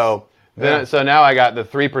 So so now I got the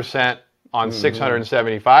 3% on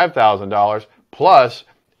 $675,000 plus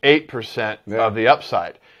 8% of the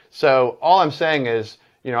upside. So all I'm saying is,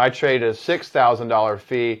 I traded a $6,000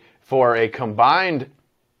 fee for a combined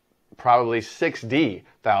probably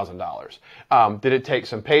 $60,000. Did it take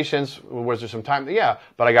some patience? Was there some time? Yeah,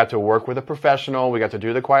 but I got to work with a professional. We got to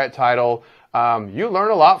do the quiet title. You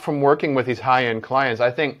learn a lot from working with these high-end clients.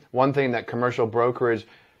 I think one thing that commercial brokerage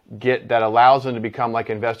get that allows them to become like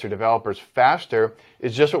investor developers faster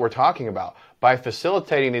is just what we're talking about. By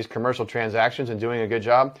facilitating these commercial transactions and doing a good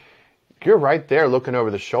job, you're right there looking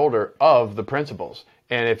over the shoulder of the principals.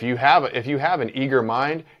 And if you have an eager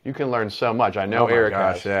mind, you can learn so much. I know Eric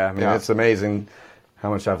has. Yeah. I mean, it's amazing how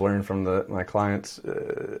much I've learned from my clients,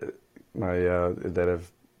 that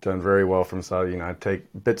have done very well from Saudi. I take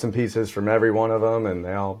bits and pieces from every one of them, and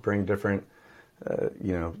they all bring different,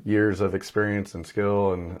 years of experience and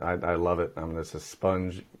skill, and I love it. I'm just a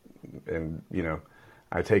sponge, and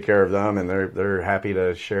I take care of them, and they're happy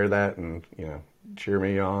to share that, and cheer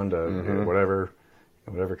me on to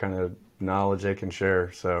whatever kind of knowledge they can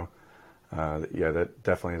share. So, that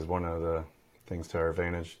definitely is one of the things to our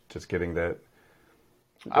advantage. Just getting that.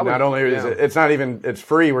 Not only is it's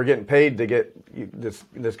free. We're getting paid to get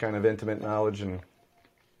this kind of intimate knowledge, and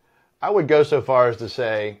I would go so far as to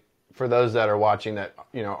say, for those that are watching that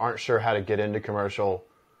aren't sure how to get into commercial,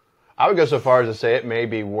 I would go so far as to say it may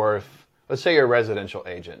be worth. Let's say you're a residential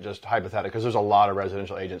agent, just hypothetical, because there's a lot of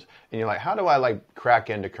residential agents, and you're like, how do I crack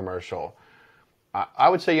into commercial? I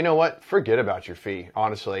would say, you know what? Forget about your fee.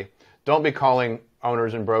 Honestly, don't be calling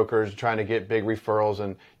owners and brokers trying to get big referrals,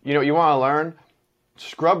 and you want to learn.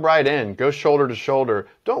 Scrub right in, go shoulder to shoulder.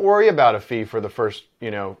 Don't worry about a fee for the first,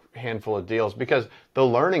 handful of deals, because the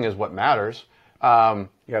learning is what matters. You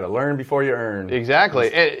got to learn before you earn.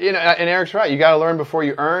 Exactly. And Eric's right. You got to learn before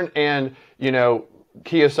you earn. And,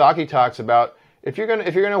 Kiyosaki talks about if you're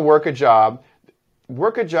going to work a job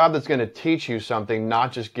that's going to teach you something,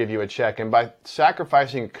 not just give you a check. And by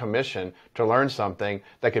sacrificing commission to learn something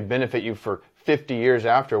that could benefit you for 50 years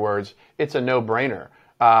afterwards, it's a no-brainer.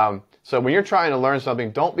 So when you're trying to learn something,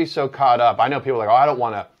 don't be so caught up. I know people are like, I don't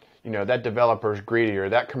want to, that developer's greedy, or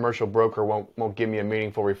that commercial broker won't give me a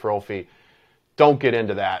meaningful referral fee. Don't get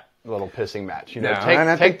into that little pissing match.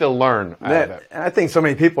 Take the learn out of it. And I think so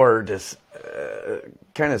many people are just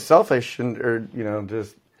kind of selfish, or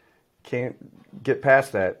just can't get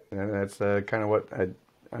past that. And that's kind of what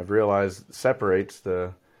I've realized separates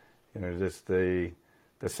just the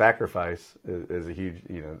sacrifice is a huge,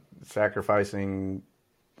 sacrificing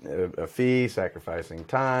a fee, sacrificing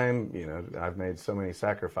time. I've made so many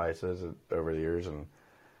sacrifices over the years, and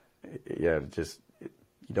just you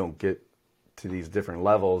don't get to these different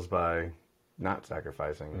levels by not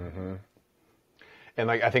sacrificing. Mm-hmm. And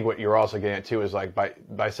I think what you're also getting at too is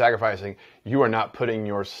by sacrificing, you are not putting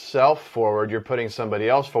yourself forward. You're putting somebody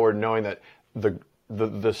else forward, knowing that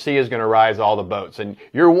the sea is going to rise all the boats, and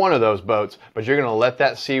you're one of those boats. But you're going to let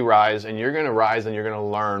that sea rise, and you're going to rise, and you're going to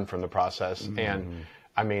learn from the process. Mm-hmm. And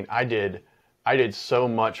I mean, I did so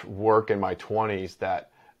much work in my 20s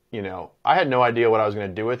that I had no idea what I was going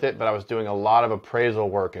to do with it, but I was doing a lot of appraisal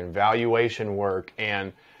work and valuation work,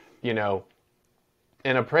 and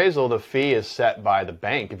in appraisal, the fee is set by the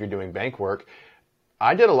bank if you're doing bank work.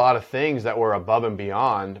 I did a lot of things that were above and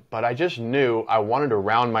beyond, but I just knew I wanted to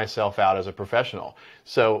round myself out as a professional.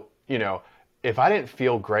 So, if I didn't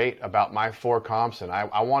feel great about my 4 comps and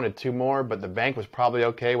I wanted 2 more, but the bank was probably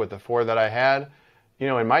okay with the 4 that I had,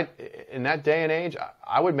 in that day and age,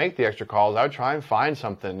 I would make the extra calls. I would try and find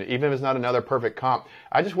something, even if it's not another perfect comp.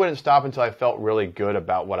 I just wouldn't stop until I felt really good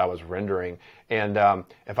about what I was rendering. And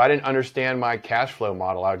if I didn't understand my cash flow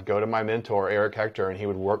model, I would go to my mentor, Eric Hector, and he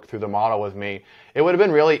would work through the model with me. It would have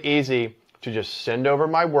been really easy to just send over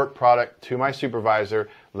my work product to my supervisor,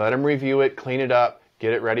 let him review it, clean it up,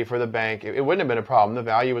 get it ready for the bank. It wouldn't have been a problem. The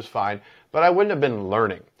value was fine, but I wouldn't have been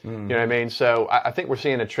learning. You know what I mean? So I think we're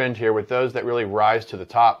seeing a trend here with those that really rise to the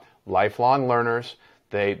top, lifelong learners.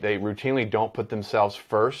 They routinely don't put themselves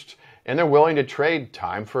first, and they're willing to trade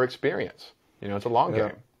time for experience. It's a long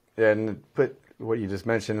game. Yeah, and put what you just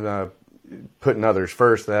mentioned, putting others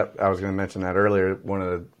first. That I was going to mention that earlier. One of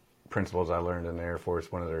the principles I learned in the Air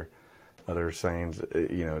Force, one of their other sayings,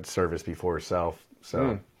 it's service before self.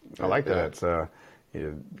 So I like that. It's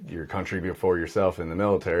your country before yourself in the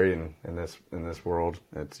military, and in this world,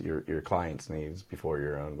 it's your clients' needs before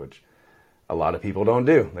your own, which a lot of people don't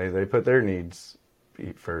do. They put their needs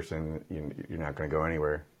first, and you're not going to go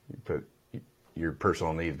anywhere. You put your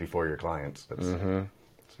personal needs before your clients.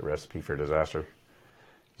 It's a recipe for disaster.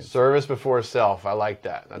 Service before self. I like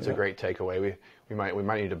that. That's a great takeaway. We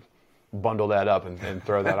might need to bundle that up and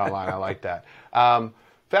throw that online. I like that.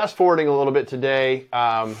 Fast forwarding a little bit today.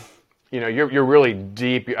 You're really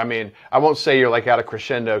deep. I mean, I won't say you're at a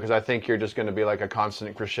crescendo, because I think you're just going to be like a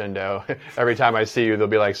constant crescendo. Every time I see you, there'll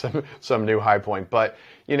be like some new high point. But,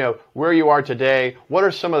 where you are today, what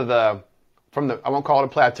are some of I won't call it a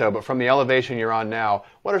plateau, but from the elevation you're on now,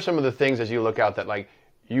 what are some of the things as you look out that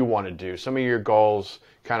you want to do? Some of your goals,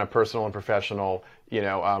 kind of personal and professional,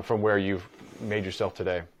 from where you've made yourself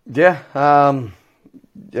today. Yeah. From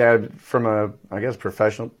a,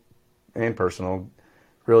 professional and personal,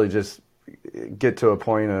 really just get to a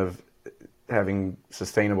point of having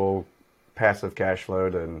sustainable passive cash flow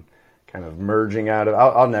and kind of merging out of.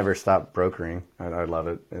 I'll never stop brokering. I love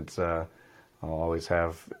it. It's I'll always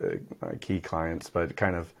have key clients, but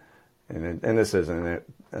kind of, and this isn't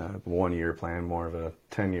a 1 year plan, more of a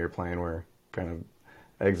 10-year plan where kind of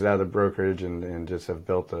exit out of the brokerage and just have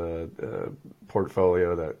built a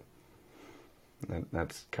portfolio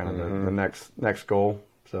that's kind of the next goal.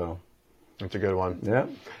 So that's a good one. Yeah.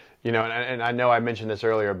 And I know I mentioned this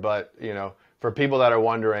earlier, but for people that are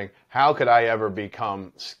wondering, how could I ever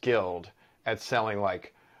become skilled at selling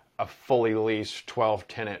like a fully leased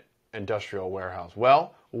 12-tenant industrial warehouse?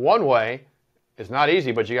 Well, one way is not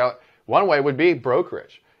easy, but one way would be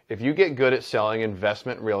brokerage. If you get good at selling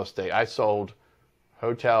investment real estate, I sold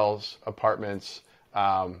hotels, apartments,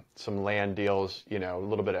 some land deals, a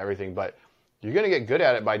little bit of everything, but you're going to get good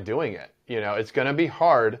at it by doing it. It's going to be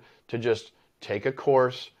hard to just take a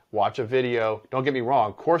course, watch a video. Don't get me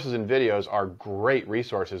wrong, courses and videos are great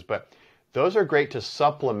resources, but those are great to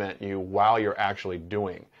supplement you while you're actually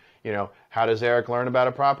doing. How does Eric learn about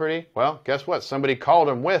a property? Well, guess what? Somebody called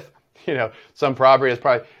him with, some property that's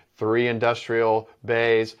probably 3 industrial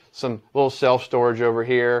bays, some little self-storage over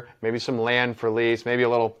here, maybe some land for lease, maybe a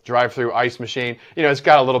little drive-through ice machine. It's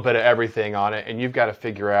got a little bit of everything on it, and you've got to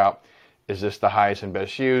figure out, is this the highest and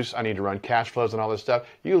best use? I need to run cash flows and all this stuff.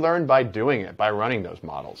 You learn by doing it, by running those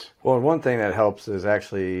models. Well, one thing that helps is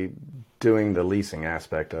actually doing the leasing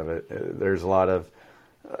aspect of it. There's a lot of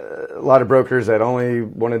brokers that only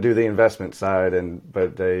want to do the investment side,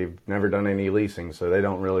 but they've never done any leasing, so they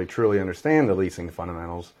don't really truly understand the leasing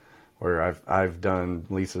fundamentals. Where I've done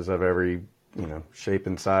leases of every shape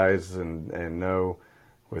and size and know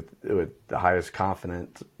with the highest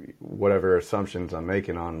confidence whatever assumptions I'm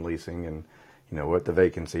making on leasing, and what the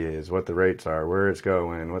vacancy is, what the rates are, where it's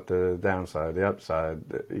going, what the downside, the upside,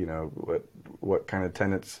 what kind of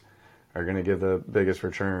tenants are going to give the biggest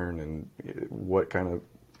return, and what kind of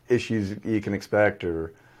issues you can expect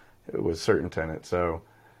or with certain tenants. So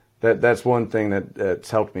that's one thing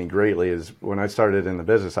that's helped me greatly is when I started in the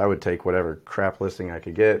business, I would take whatever crap listing I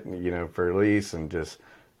could get, for a lease and just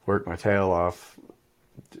work my tail off,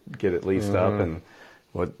 get it leased up. And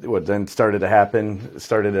what then started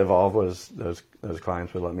to evolve was those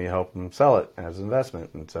clients would let me help them sell it as an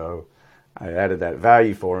investment. And so I added that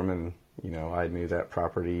value for them, and, I knew that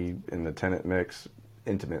property in the tenant mix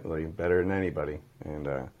intimately better than anybody. And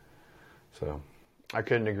so I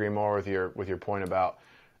couldn't agree more with your point about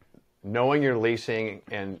knowing your leasing,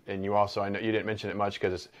 and you also, I know you didn't mention it much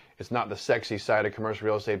because it's not the sexy side of commercial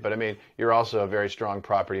real estate, but I mean, you're also a very strong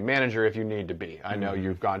property manager if you need to be. I know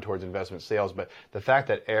you've gone towards investment sales, but the fact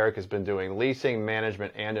that Eric has been doing leasing,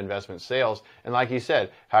 management, and investment sales, and like he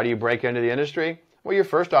said, how do you break into the industry? Well, your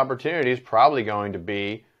first opportunity is probably going to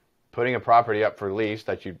be putting a property up for lease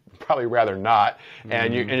that you'd probably rather not,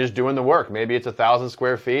 and just doing the work. Maybe it's 1,000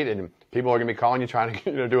 square feet, and people are going to be calling you trying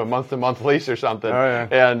to do a month-to-month lease or something. Oh,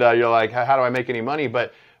 yeah. And you're like, how do I make any money?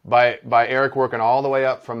 But by Eric working all the way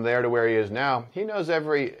up from there to where he is now, he knows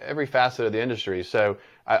every facet of the industry. So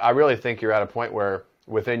I really think you're at a point where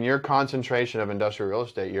within your concentration of industrial real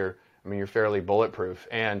estate, you're fairly bulletproof.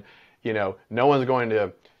 And no one's going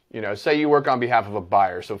to, say you work on behalf of a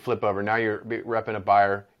buyer, so flip over. Now you're repping a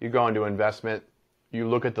buyer. You go into investment. You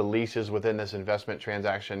look at the leases within this investment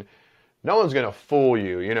transaction. No one's going to fool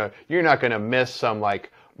you. You're not going to miss some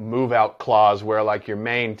like move out clause where like your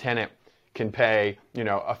main tenant can pay,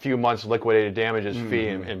 a few months liquidated damages fee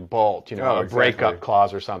in bulk, a breakup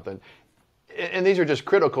clause or something. And these are just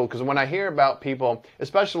critical because when I hear about people,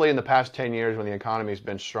 especially in the past 10 years when the economy's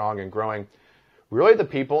been strong and growing, really the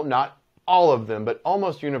people, not all of them, but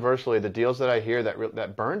almost universally, the deals that I hear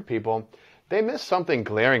that burned people, they miss something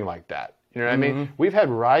glaring like that. You know what I mean? We've had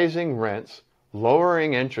rising rents,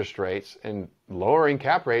 lowering interest rates, and lowering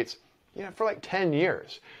cap rates, for like 10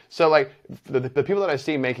 years. So like the people that I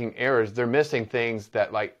see making errors, they're missing things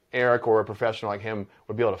that like Eric or a professional like him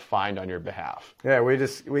would be able to find on your behalf. Yeah,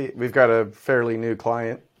 we've got a fairly new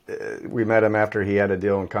client. We met him after he had a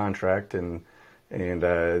deal in contract, and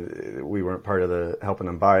we weren't part of the helping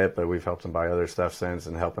him buy it, but we've helped him buy other stuff since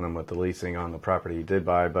and helping him with the leasing on the property he did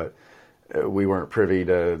buy. But we weren't privy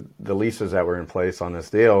to the leases that were in place on this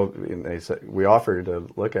deal. And they said we offered to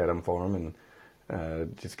look at them for him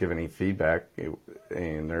and just give any feedback.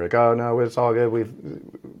 And they're like, "Oh no, it's all good.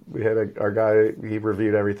 We had our guy. He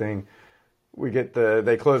reviewed everything.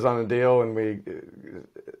 They close on the deal, and we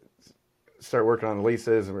start working on the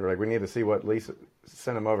leases. And we're like, we need to see what lease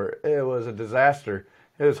sent them over. It was a disaster.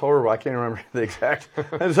 It was horrible. I can't remember the exact.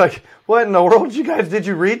 I was like, what in the world, you guys? Did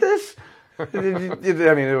you read this? I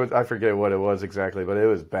forget what it was exactly, but it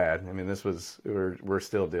was bad. I mean, we're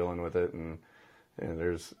still dealing with it, and And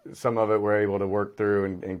there's some of it we're able to work through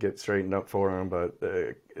and get straightened up for them, but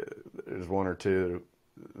there's one or two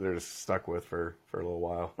they're just stuck with for a little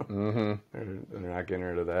while. Mm-hmm. They're not getting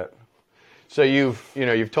rid of that. So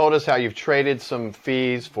you've told us how you've traded some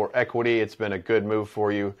fees for equity. It's been a good move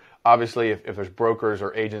for you. Obviously, if there's brokers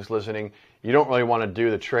or agents listening, you don't really want to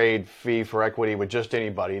do the trade fee for equity with just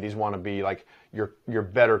anybody. These want to be like your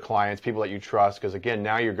better clients, people that you trust, because again,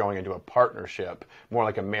 now you're going into a partnership, more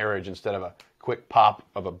like a marriage instead of a quick pop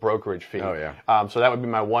of a brokerage fee. Oh, yeah. So that would be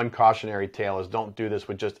my one cautionary tale is don't do this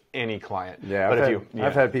with just any client. Yeah,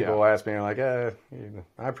 I've had people ask me, like, I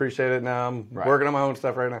appreciate it now. I'm working on my own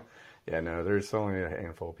stuff right now. Yeah, no, there's only a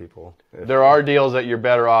handful of people. There are deals that you're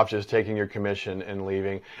better off just taking your commission and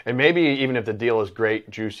leaving. And maybe even if the deal is great,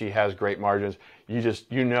 juicy, has great margins,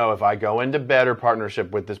 if I go into better partnership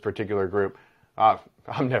with this particular group,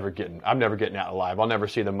 I'm never getting out alive. I'll never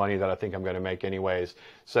see the money that I think I'm going to make anyways.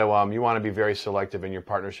 So you want to be very selective in your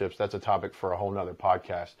partnerships. That's a topic for a whole nother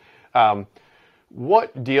podcast.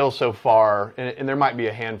 What deal so far, and there might be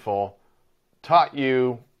a handful, taught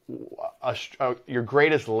you your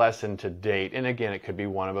greatest lesson to date? And again, it could be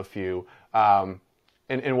one of a few.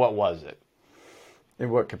 And what was it? In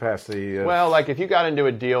what capacity? Well, like if you got into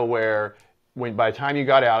a deal where by the time you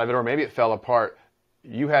got out of it, or maybe it fell apart,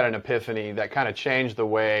 you had an epiphany that kind of changed the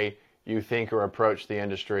way you think or approach the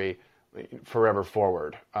industry forever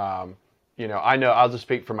forward. I know I'll just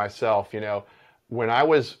speak for myself. When I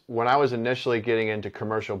was initially getting into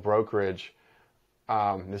commercial brokerage,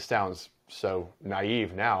 this sounds so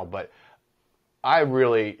naive now, but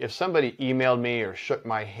if somebody emailed me or shook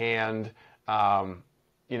my hand, I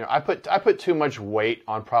put too much weight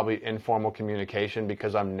on probably informal communication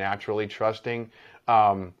because I'm naturally trusting.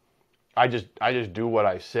 I just do what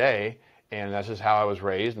I say, and that's just how I was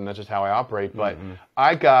raised, and that's just how I operate. But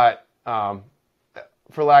I got,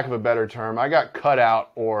 for lack of a better term, I got cut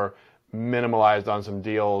out or minimalized on some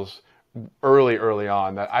deals early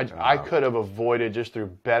on that I could have avoided just through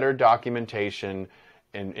better documentation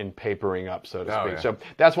and papering up, so to speak. Yeah. So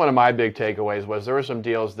that's one of my big takeaways was there were some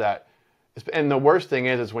deals that, and the worst thing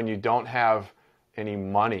is when you don't have any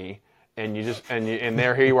money and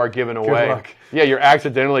here you are giving away. Yeah, you're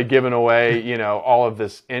accidentally giving away, all of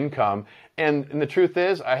this income. And the truth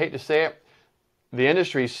is, I hate to say it, the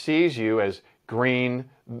industry sees you as green.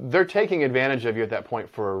 They're taking advantage of you at that point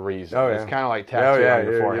for a reason. Oh, yeah. It's kind of like tattoo on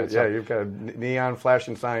your forehead. Yeah, you've got a neon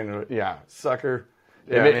flashing sign. Yeah, sucker.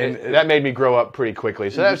 Yeah, that made me grow up pretty quickly.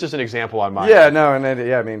 So that's just an example on my end. No, and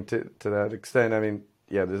then, to that extent,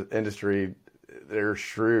 the industry, they're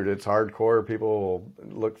shrewd. It's hardcore. People will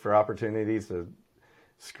look for opportunities to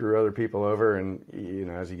screw other people over, and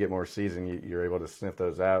as you get more seasoned, you're able to sniff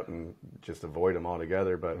those out and just avoid them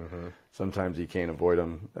altogether. But sometimes you can't avoid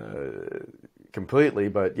them completely.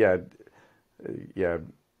 But getting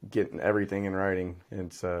everything in writing.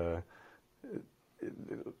 It's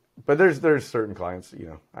but there's certain clients,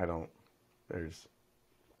 I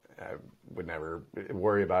would never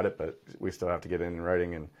worry about it, but we still have to get in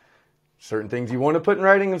writing, and certain things you want to put in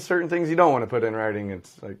writing and certain things you don't want to put in writing.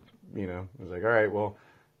 It's like, it's like, all right, well,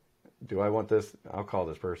 do I want this? I'll call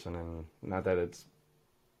this person, and not that it's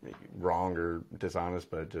wrong or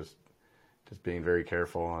dishonest, but just being very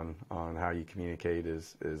careful on how you communicate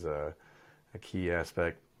is a key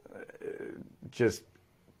aspect. I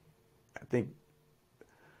think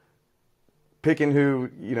picking who,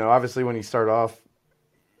 obviously when you start off,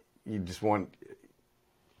 you just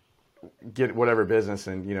get whatever business.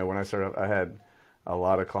 And, when I started off, I had a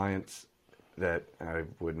lot of clients that I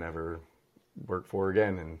would never work for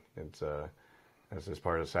again. And that's just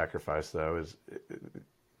part of the sacrifice, though,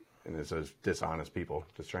 and it's those dishonest people,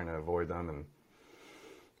 just trying to avoid them.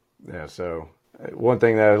 And so one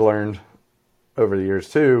thing that I learned over the years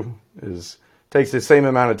too is it takes the same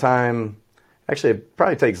amount of time. Actually, it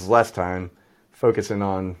probably takes less time focusing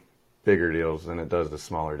on bigger deals than it does the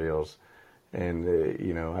smaller deals. And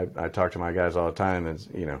I talk to my guys all the time. It's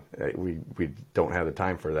we don't have the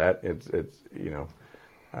time for that. It's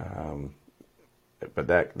but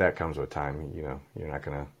that comes with time. You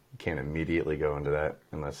can't immediately go into that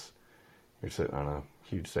unless you're sitting on a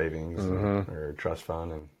huge savings or trust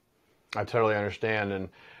fund. And I totally understand, and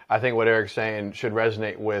I think what Eric's saying should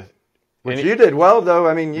resonate with. Which you did well,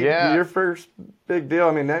 though. Your first big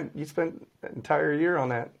deal. You spent an entire year on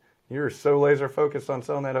that. You were so laser focused on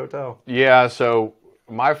selling that hotel. Yeah. So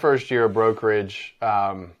my first year of brokerage,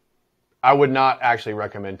 I would not actually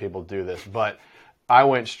recommend people do this, but I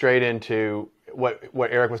went straight into what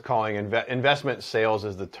Eric was calling investment sales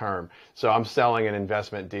is the term. So I'm selling an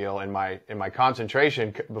investment deal, and my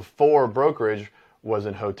concentration before brokerage was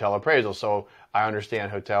in hotel appraisal. So I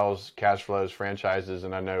understand hotels, cash flows, franchises,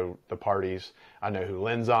 and I know the parties. I know who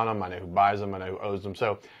lends on them. I know who buys them. I know who owes them.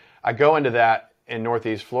 So I go into that in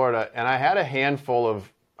Northeast Florida, and I had a handful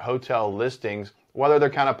of hotel listings, whether they're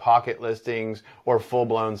kind of pocket listings or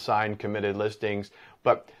full-blown signed committed listings.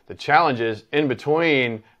 But the challenge is, in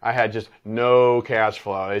between, I had just no cash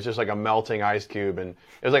flow. It's just like a melting ice cube, and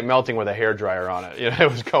it was like melting with a hairdryer on it. It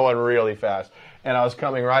was going really fast. And I was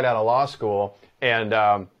coming right out of law school, and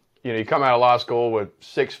you come out of law school with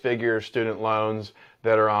six-figure student loans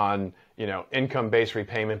that are on income-based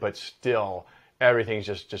repayment, but still everything's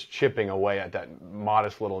just chipping away at that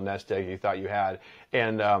modest little nest egg you thought you had.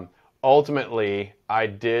 And ultimately, I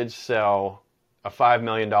did sell a $5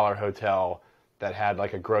 million hotel that had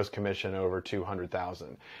like a gross commission over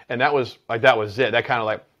 $200,000, and that was it. That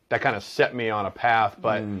kind of set me on a path.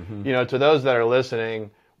 But to those that are listening,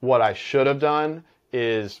 what I should have done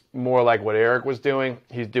is more like what Eric was doing.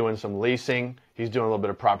 He's doing some leasing. He's doing a little bit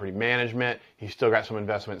of property management. He's still got some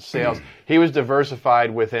investment sales. He was diversified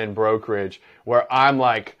within brokerage, where I'm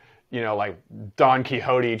like Don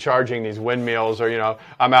Quixote charging these windmills, or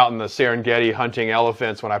I'm out in the Serengeti hunting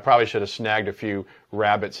elephants when I probably should have snagged a few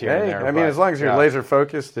rabbits here and there. I mean, as long as you're laser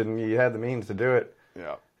focused and you had the means to do it.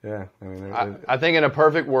 Yeah. Yeah. I think in a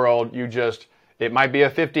perfect world, it might be a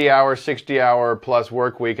 50-hour, 60-hour plus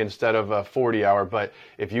work week instead of a 40-hour, but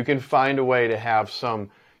if you can find a way to have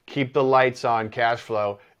keep the lights on cash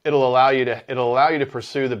flow, it'll allow you to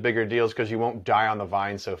pursue the bigger deals, because you won't die on the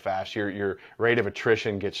vine so fast. Your rate of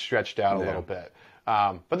attrition gets stretched out a little bit.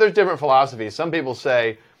 But there's different philosophies. Some people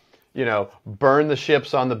say, burn the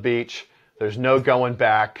ships on the beach. There's no going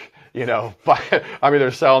back. I'm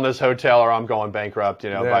either selling this hotel or I'm going bankrupt.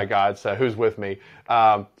 By God. So who's with me?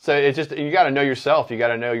 So it's just, you got to know yourself. You got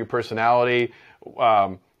to know your personality.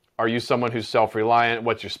 Are you someone who's self-reliant?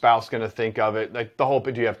 What's your spouse going to think of it? Like the whole,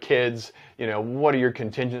 do you have kids? What are your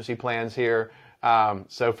contingency plans here?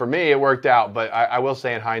 So for me, it worked out. But I will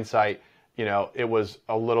say in hindsight, it was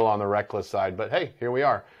a little on the reckless side. But hey, here we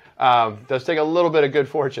are. Does take a little bit of good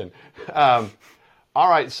fortune. All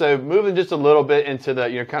right, so moving just a little bit into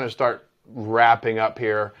the, kind of start wrapping up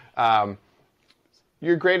here.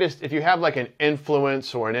 Your greatest, if you have like an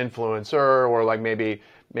influence or an influencer, or like maybe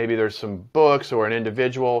there's some books or an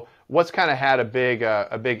individual, what's kind of had a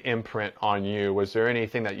big imprint on you? Was there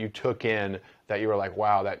anything that you took in that you were like,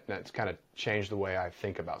 wow, that's kind of changed the way I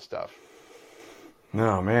think about stuff?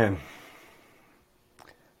 No, man.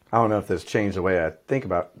 I don't know if this changed the way I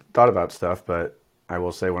thought about stuff, but I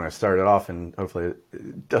will say when I started off, and hopefully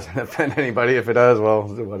it doesn't offend anybody. If it does, well,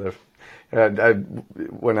 whatever.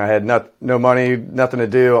 When I had no money, nothing to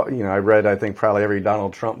do, I read, I think, probably every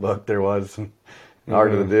Donald Trump book there was,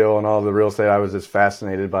 Art of the Deal, and all the real estate. I was just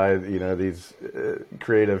fascinated by, these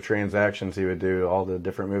creative transactions he would do, all the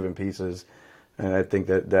different moving pieces. And I think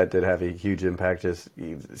that did have a huge impact, just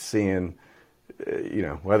seeing,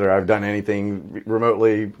 whether I've done anything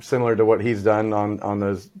remotely similar to what he's done on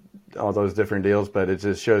all those different deals, but it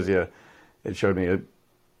just showed me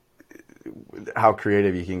how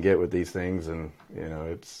creative you can get with these things. And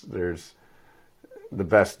there's the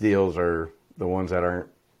best deals are the ones that aren't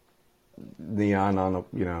neon on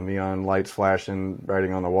neon lights flashing,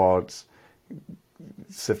 writing on the wall. It's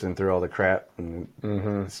sifting through all the crap.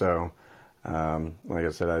 And so like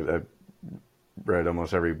I said, I read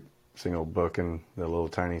almost every single book in the little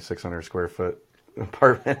tiny 600 square foot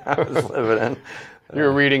apartment I was living in.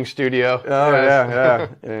 Your reading studio. Oh, yeah.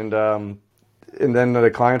 And then the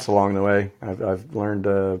clients along the way. I've learned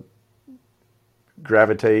to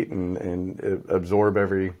gravitate and absorb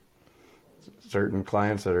every certain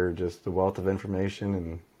clients that are just a wealth of information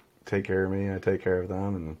and take care of me. I take care of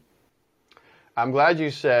them. And I'm glad you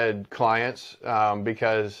said clients,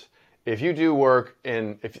 because if you do work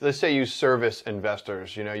let's say you service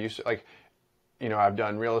investors, I've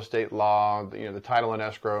done real estate law, the title and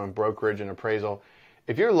escrow and brokerage and appraisal.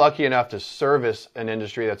 If you're lucky enough to service an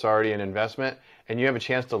industry that's already in investment and you have a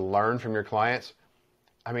chance to learn from your clients,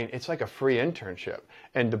 I mean, it's like a free internship.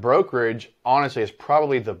 And the brokerage, honestly, is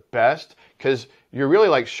probably the best, because you're really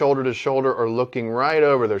like shoulder to shoulder or looking right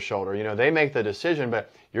over their shoulder. They make the decision,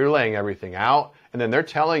 but you're laying everything out. And then they're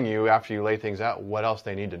telling you, after you lay things out, what else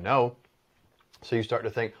they need to know. So you start to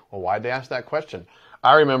think, well, why'd they ask that question?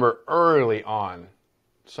 I remember early on,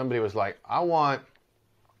 somebody was like, I want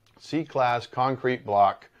C-class concrete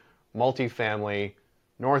block, multifamily,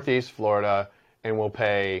 Northeast Florida, and we'll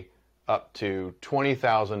pay up to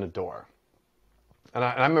 $20,000 a door. And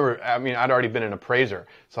I remember, I'd already been an appraiser,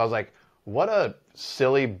 so I was like, what a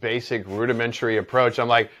silly, basic, rudimentary approach. I'm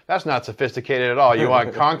like, that's not sophisticated at all. You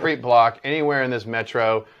want concrete block anywhere in this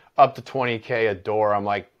metro, up to 20K a door. I'm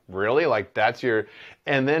like, really? Like that's your,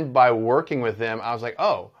 and then by working with them, I was like,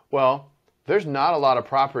 oh, well, there's not a lot of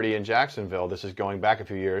property in Jacksonville. This is going back a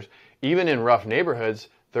few years. Even in rough neighborhoods,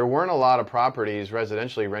 there weren't a lot of properties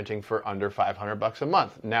residentially renting for under $500 a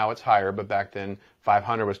month. Now it's higher, but back then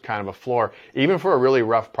 500 was kind of a floor. Even for a really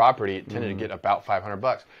rough property, it tended to get about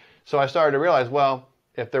 $500. So I started to realize, well,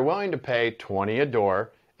 if they're willing to pay 20 a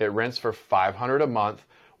door, it rents for 500 a month.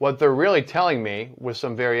 What they're really telling me with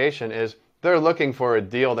some variation is they're looking for a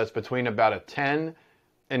deal that's between about a 10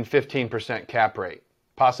 and 15% cap rate,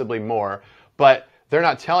 possibly more. But they're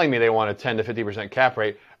not telling me they want a 10 to 50% cap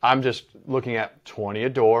rate. I'm just looking at 20 a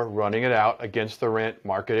door, running it out against the rent,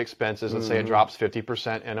 market expenses, and say it drops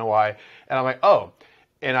 50% NOI. And I'm like, oh.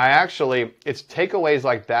 And I actually, it's takeaways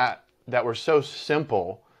like that that were so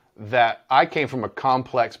simple that I came from a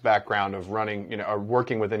complex background of running, or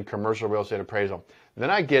working within commercial real estate appraisal. Then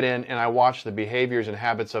I get in and I watch the behaviors and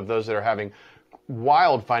habits of those that are having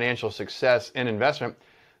wild financial success in investment.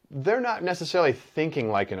 They're not necessarily thinking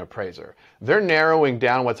like an appraiser. They're narrowing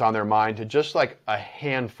down what's on their mind to just like a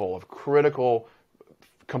handful of critical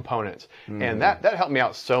components. And that helped me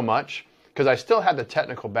out so much because I still had the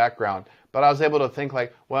technical background, but I was able to think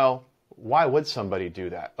like, well, why would somebody do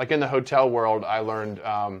that? Like in the hotel world, I learned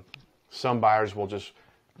some buyers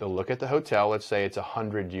they'll look at the hotel. Let's say it's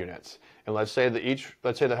 100 units. And let's say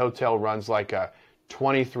the hotel runs like a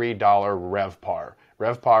 $23 RevPAR.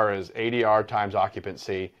 RevPAR is ADR times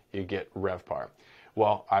occupancy. You get RevPAR.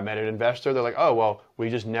 Well, I met an investor. They're like, oh, well, we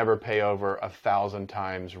just never pay over 1,000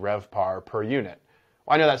 times RevPAR per unit.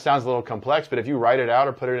 Well, I know that sounds a little complex, but if you write it out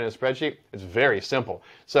or put it in a spreadsheet, it's very simple.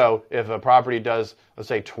 So if a property does, let's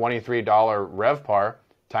say, $23 RevPAR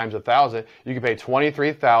times 1,000, you can pay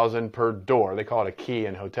 $23,000 per door. They call it a key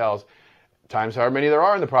in hotels, times however many there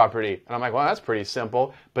are in the property. And I'm like, well, that's pretty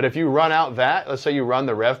simple. But if you run out that, let's say you run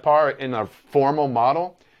the RevPAR in a formal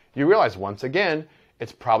model, you realize once again,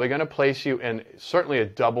 it's probably going to place you in certainly a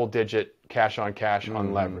double-digit cash-on-cash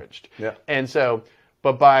unleveraged. Yeah. And so,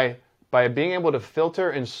 but by being able to filter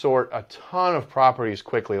and sort a ton of properties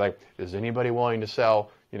quickly, like is anybody willing to sell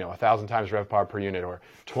 1,000 times RevPAR per unit or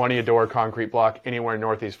 20 a door concrete block anywhere in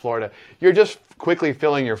Northeast Florida, you're just quickly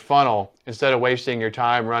filling your funnel instead of wasting your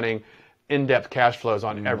time running in-depth cash flows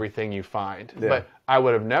on everything you find. Yeah. But I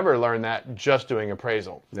would have never learned that just doing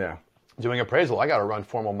appraisal. Yeah. Doing appraisal, I got to run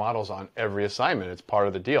formal models on every assignment. It's part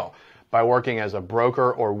of the deal. By working as a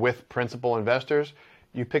broker or with principal investors,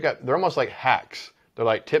 you pick up, they're almost like hacks. They're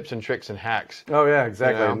like tips and tricks and hacks. Oh, yeah,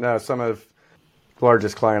 exactly. No, some of the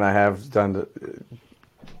largest client I have done the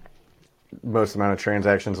most amount of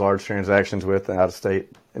transactions, large transactions with an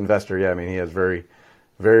out-of-state investor. Yeah, I mean, he has very,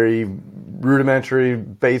 very rudimentary,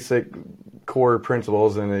 basic core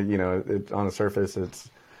principles, and on the surface, it's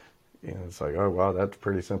like, oh wow, that's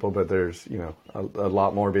pretty simple, but there's a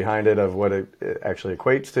lot more behind it of what it actually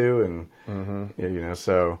equates to, and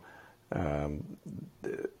so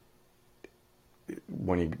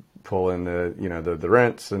when you pull in the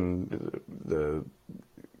rents and the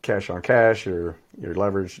cash on cash or your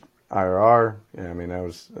leverage IRR, yeah, I mean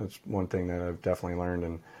that's one thing that I've definitely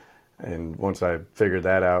learned, and once I figured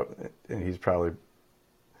that out, and he's probably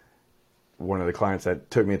one of the clients that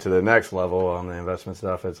took me to the next level on the investment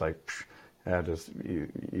stuff. It's like, just you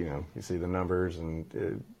see the numbers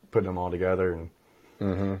and putting them all together, and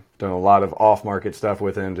done a lot of off-market stuff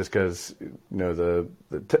with him, just because the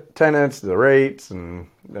tenants, the rates, and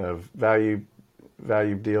value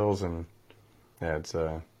deals, and yeah, it's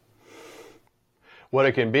what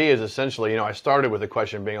it can be is essentially, I started with a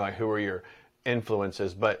question being like, who are your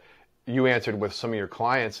influences, but you answered with some of your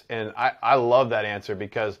clients, and I love that answer,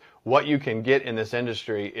 because what you can get in this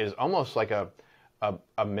industry is almost like a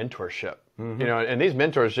mentorship. And these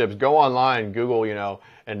mentorships, go online, Google,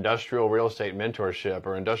 industrial real estate mentorship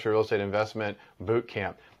or industrial real estate investment boot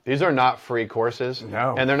camp. These are not free courses,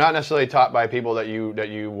 no, and they're not necessarily taught by people that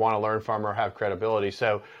you want to learn from or have credibility.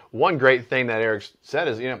 So one great thing that Eric said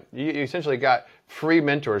is, you essentially got free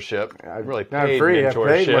mentorship, really paid free,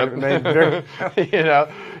 mentorship.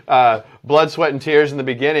 Blood, sweat, and tears in the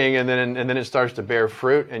beginning, and then it starts to bear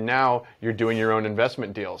fruit, and now you're doing your own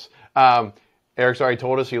investment deals. Eric's already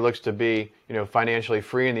told us he looks to be, financially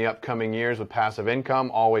free in the upcoming years with passive income,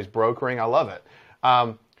 always brokering. I love it.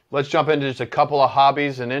 Let's jump into just a couple of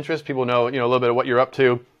hobbies and interests. People know, a little bit of what you're up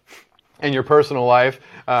to in your personal life.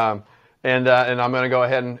 And I'm going to go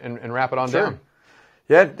ahead and wrap it on down.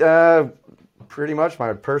 Yeah, pretty much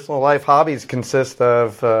my personal life hobbies consist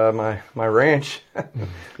of my ranch.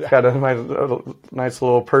 Got my nice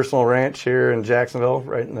little personal ranch here in Jacksonville,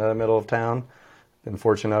 right in the middle of town. been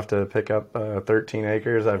fortunate enough to pick up 13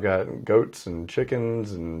 acres. I've got goats and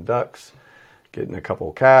chickens and ducks, getting a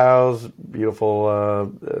couple cows,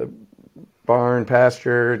 beautiful barn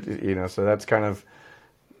pasture, so that's kind of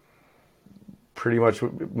pretty much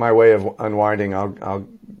my way of unwinding. I'll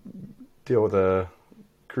deal with a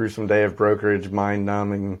gruesome day of brokerage, mind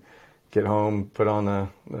numbing, get home, put on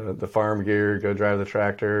the farm gear, go drive the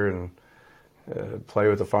tractor, and play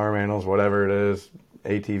with the farm animals, whatever it is,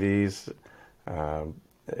 ATVs. And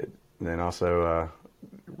then also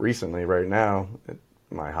recently, right now,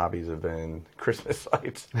 my hobbies have been Christmas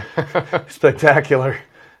lights. Spectacular.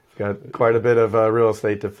 Got quite a bit of real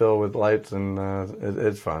estate to fill with lights, and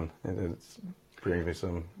it's fun. It brings me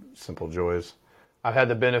some simple joys. I've had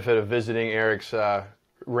the benefit of visiting Eric's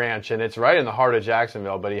ranch, and it's right in the heart of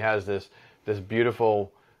Jacksonville, but he has this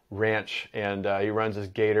beautiful ranch, and he runs his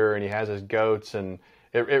gator, and he has his goats, and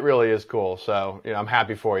it really is cool. So, I'm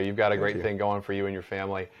happy for you. You've got a great thing going for you and your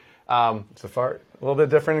family. It's a little bit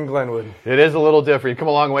different in Glenwood. It is a little different. You've come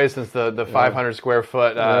a long way since the 500 square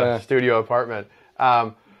foot studio apartment.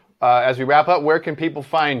 As we wrap up, where can people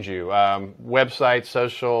find you? Website,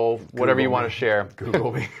 social, whatever you want to share.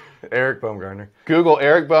 Google me. Eric Bumgarner. Google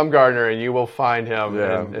Eric Bumgarner, and you will find him.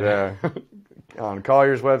 Yeah. On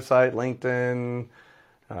Collier's website, LinkedIn,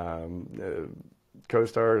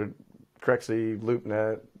 CoStar, Crexy,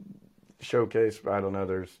 LoopNet, Showcase. I don't know.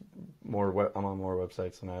 There's more. I'm on more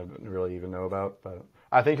websites than I really even know about. But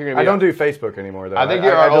I think you're gonna be. I don't do Facebook anymore, though. I think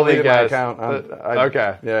you're our only guest.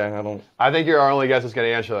 Okay. Yeah, I don't. I think you're our only guest that's going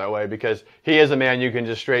to answer that way, because he is a man you can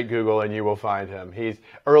just straight Google and you will find him. He's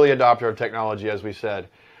early adopter of technology, as we said.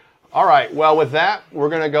 All right. Well, with that, we're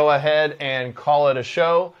going to go ahead and call it a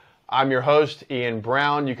show. I'm your host, Ian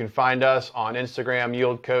Brown. You can find us on Instagram,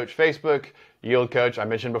 Yield Coach, Facebook, Yield Coach. I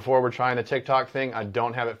mentioned before we're trying the TikTok thing. I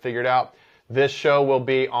don't have it figured out. This show will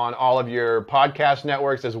be on all of your podcast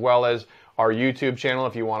networks, as well as our YouTube channel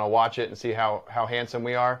if you want to watch it and see how handsome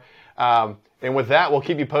we are. And with that, we'll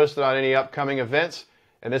keep you posted on any upcoming events.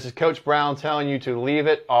 And this is Coach Brown telling you to leave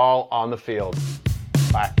it all on the field.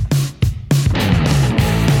 Bye.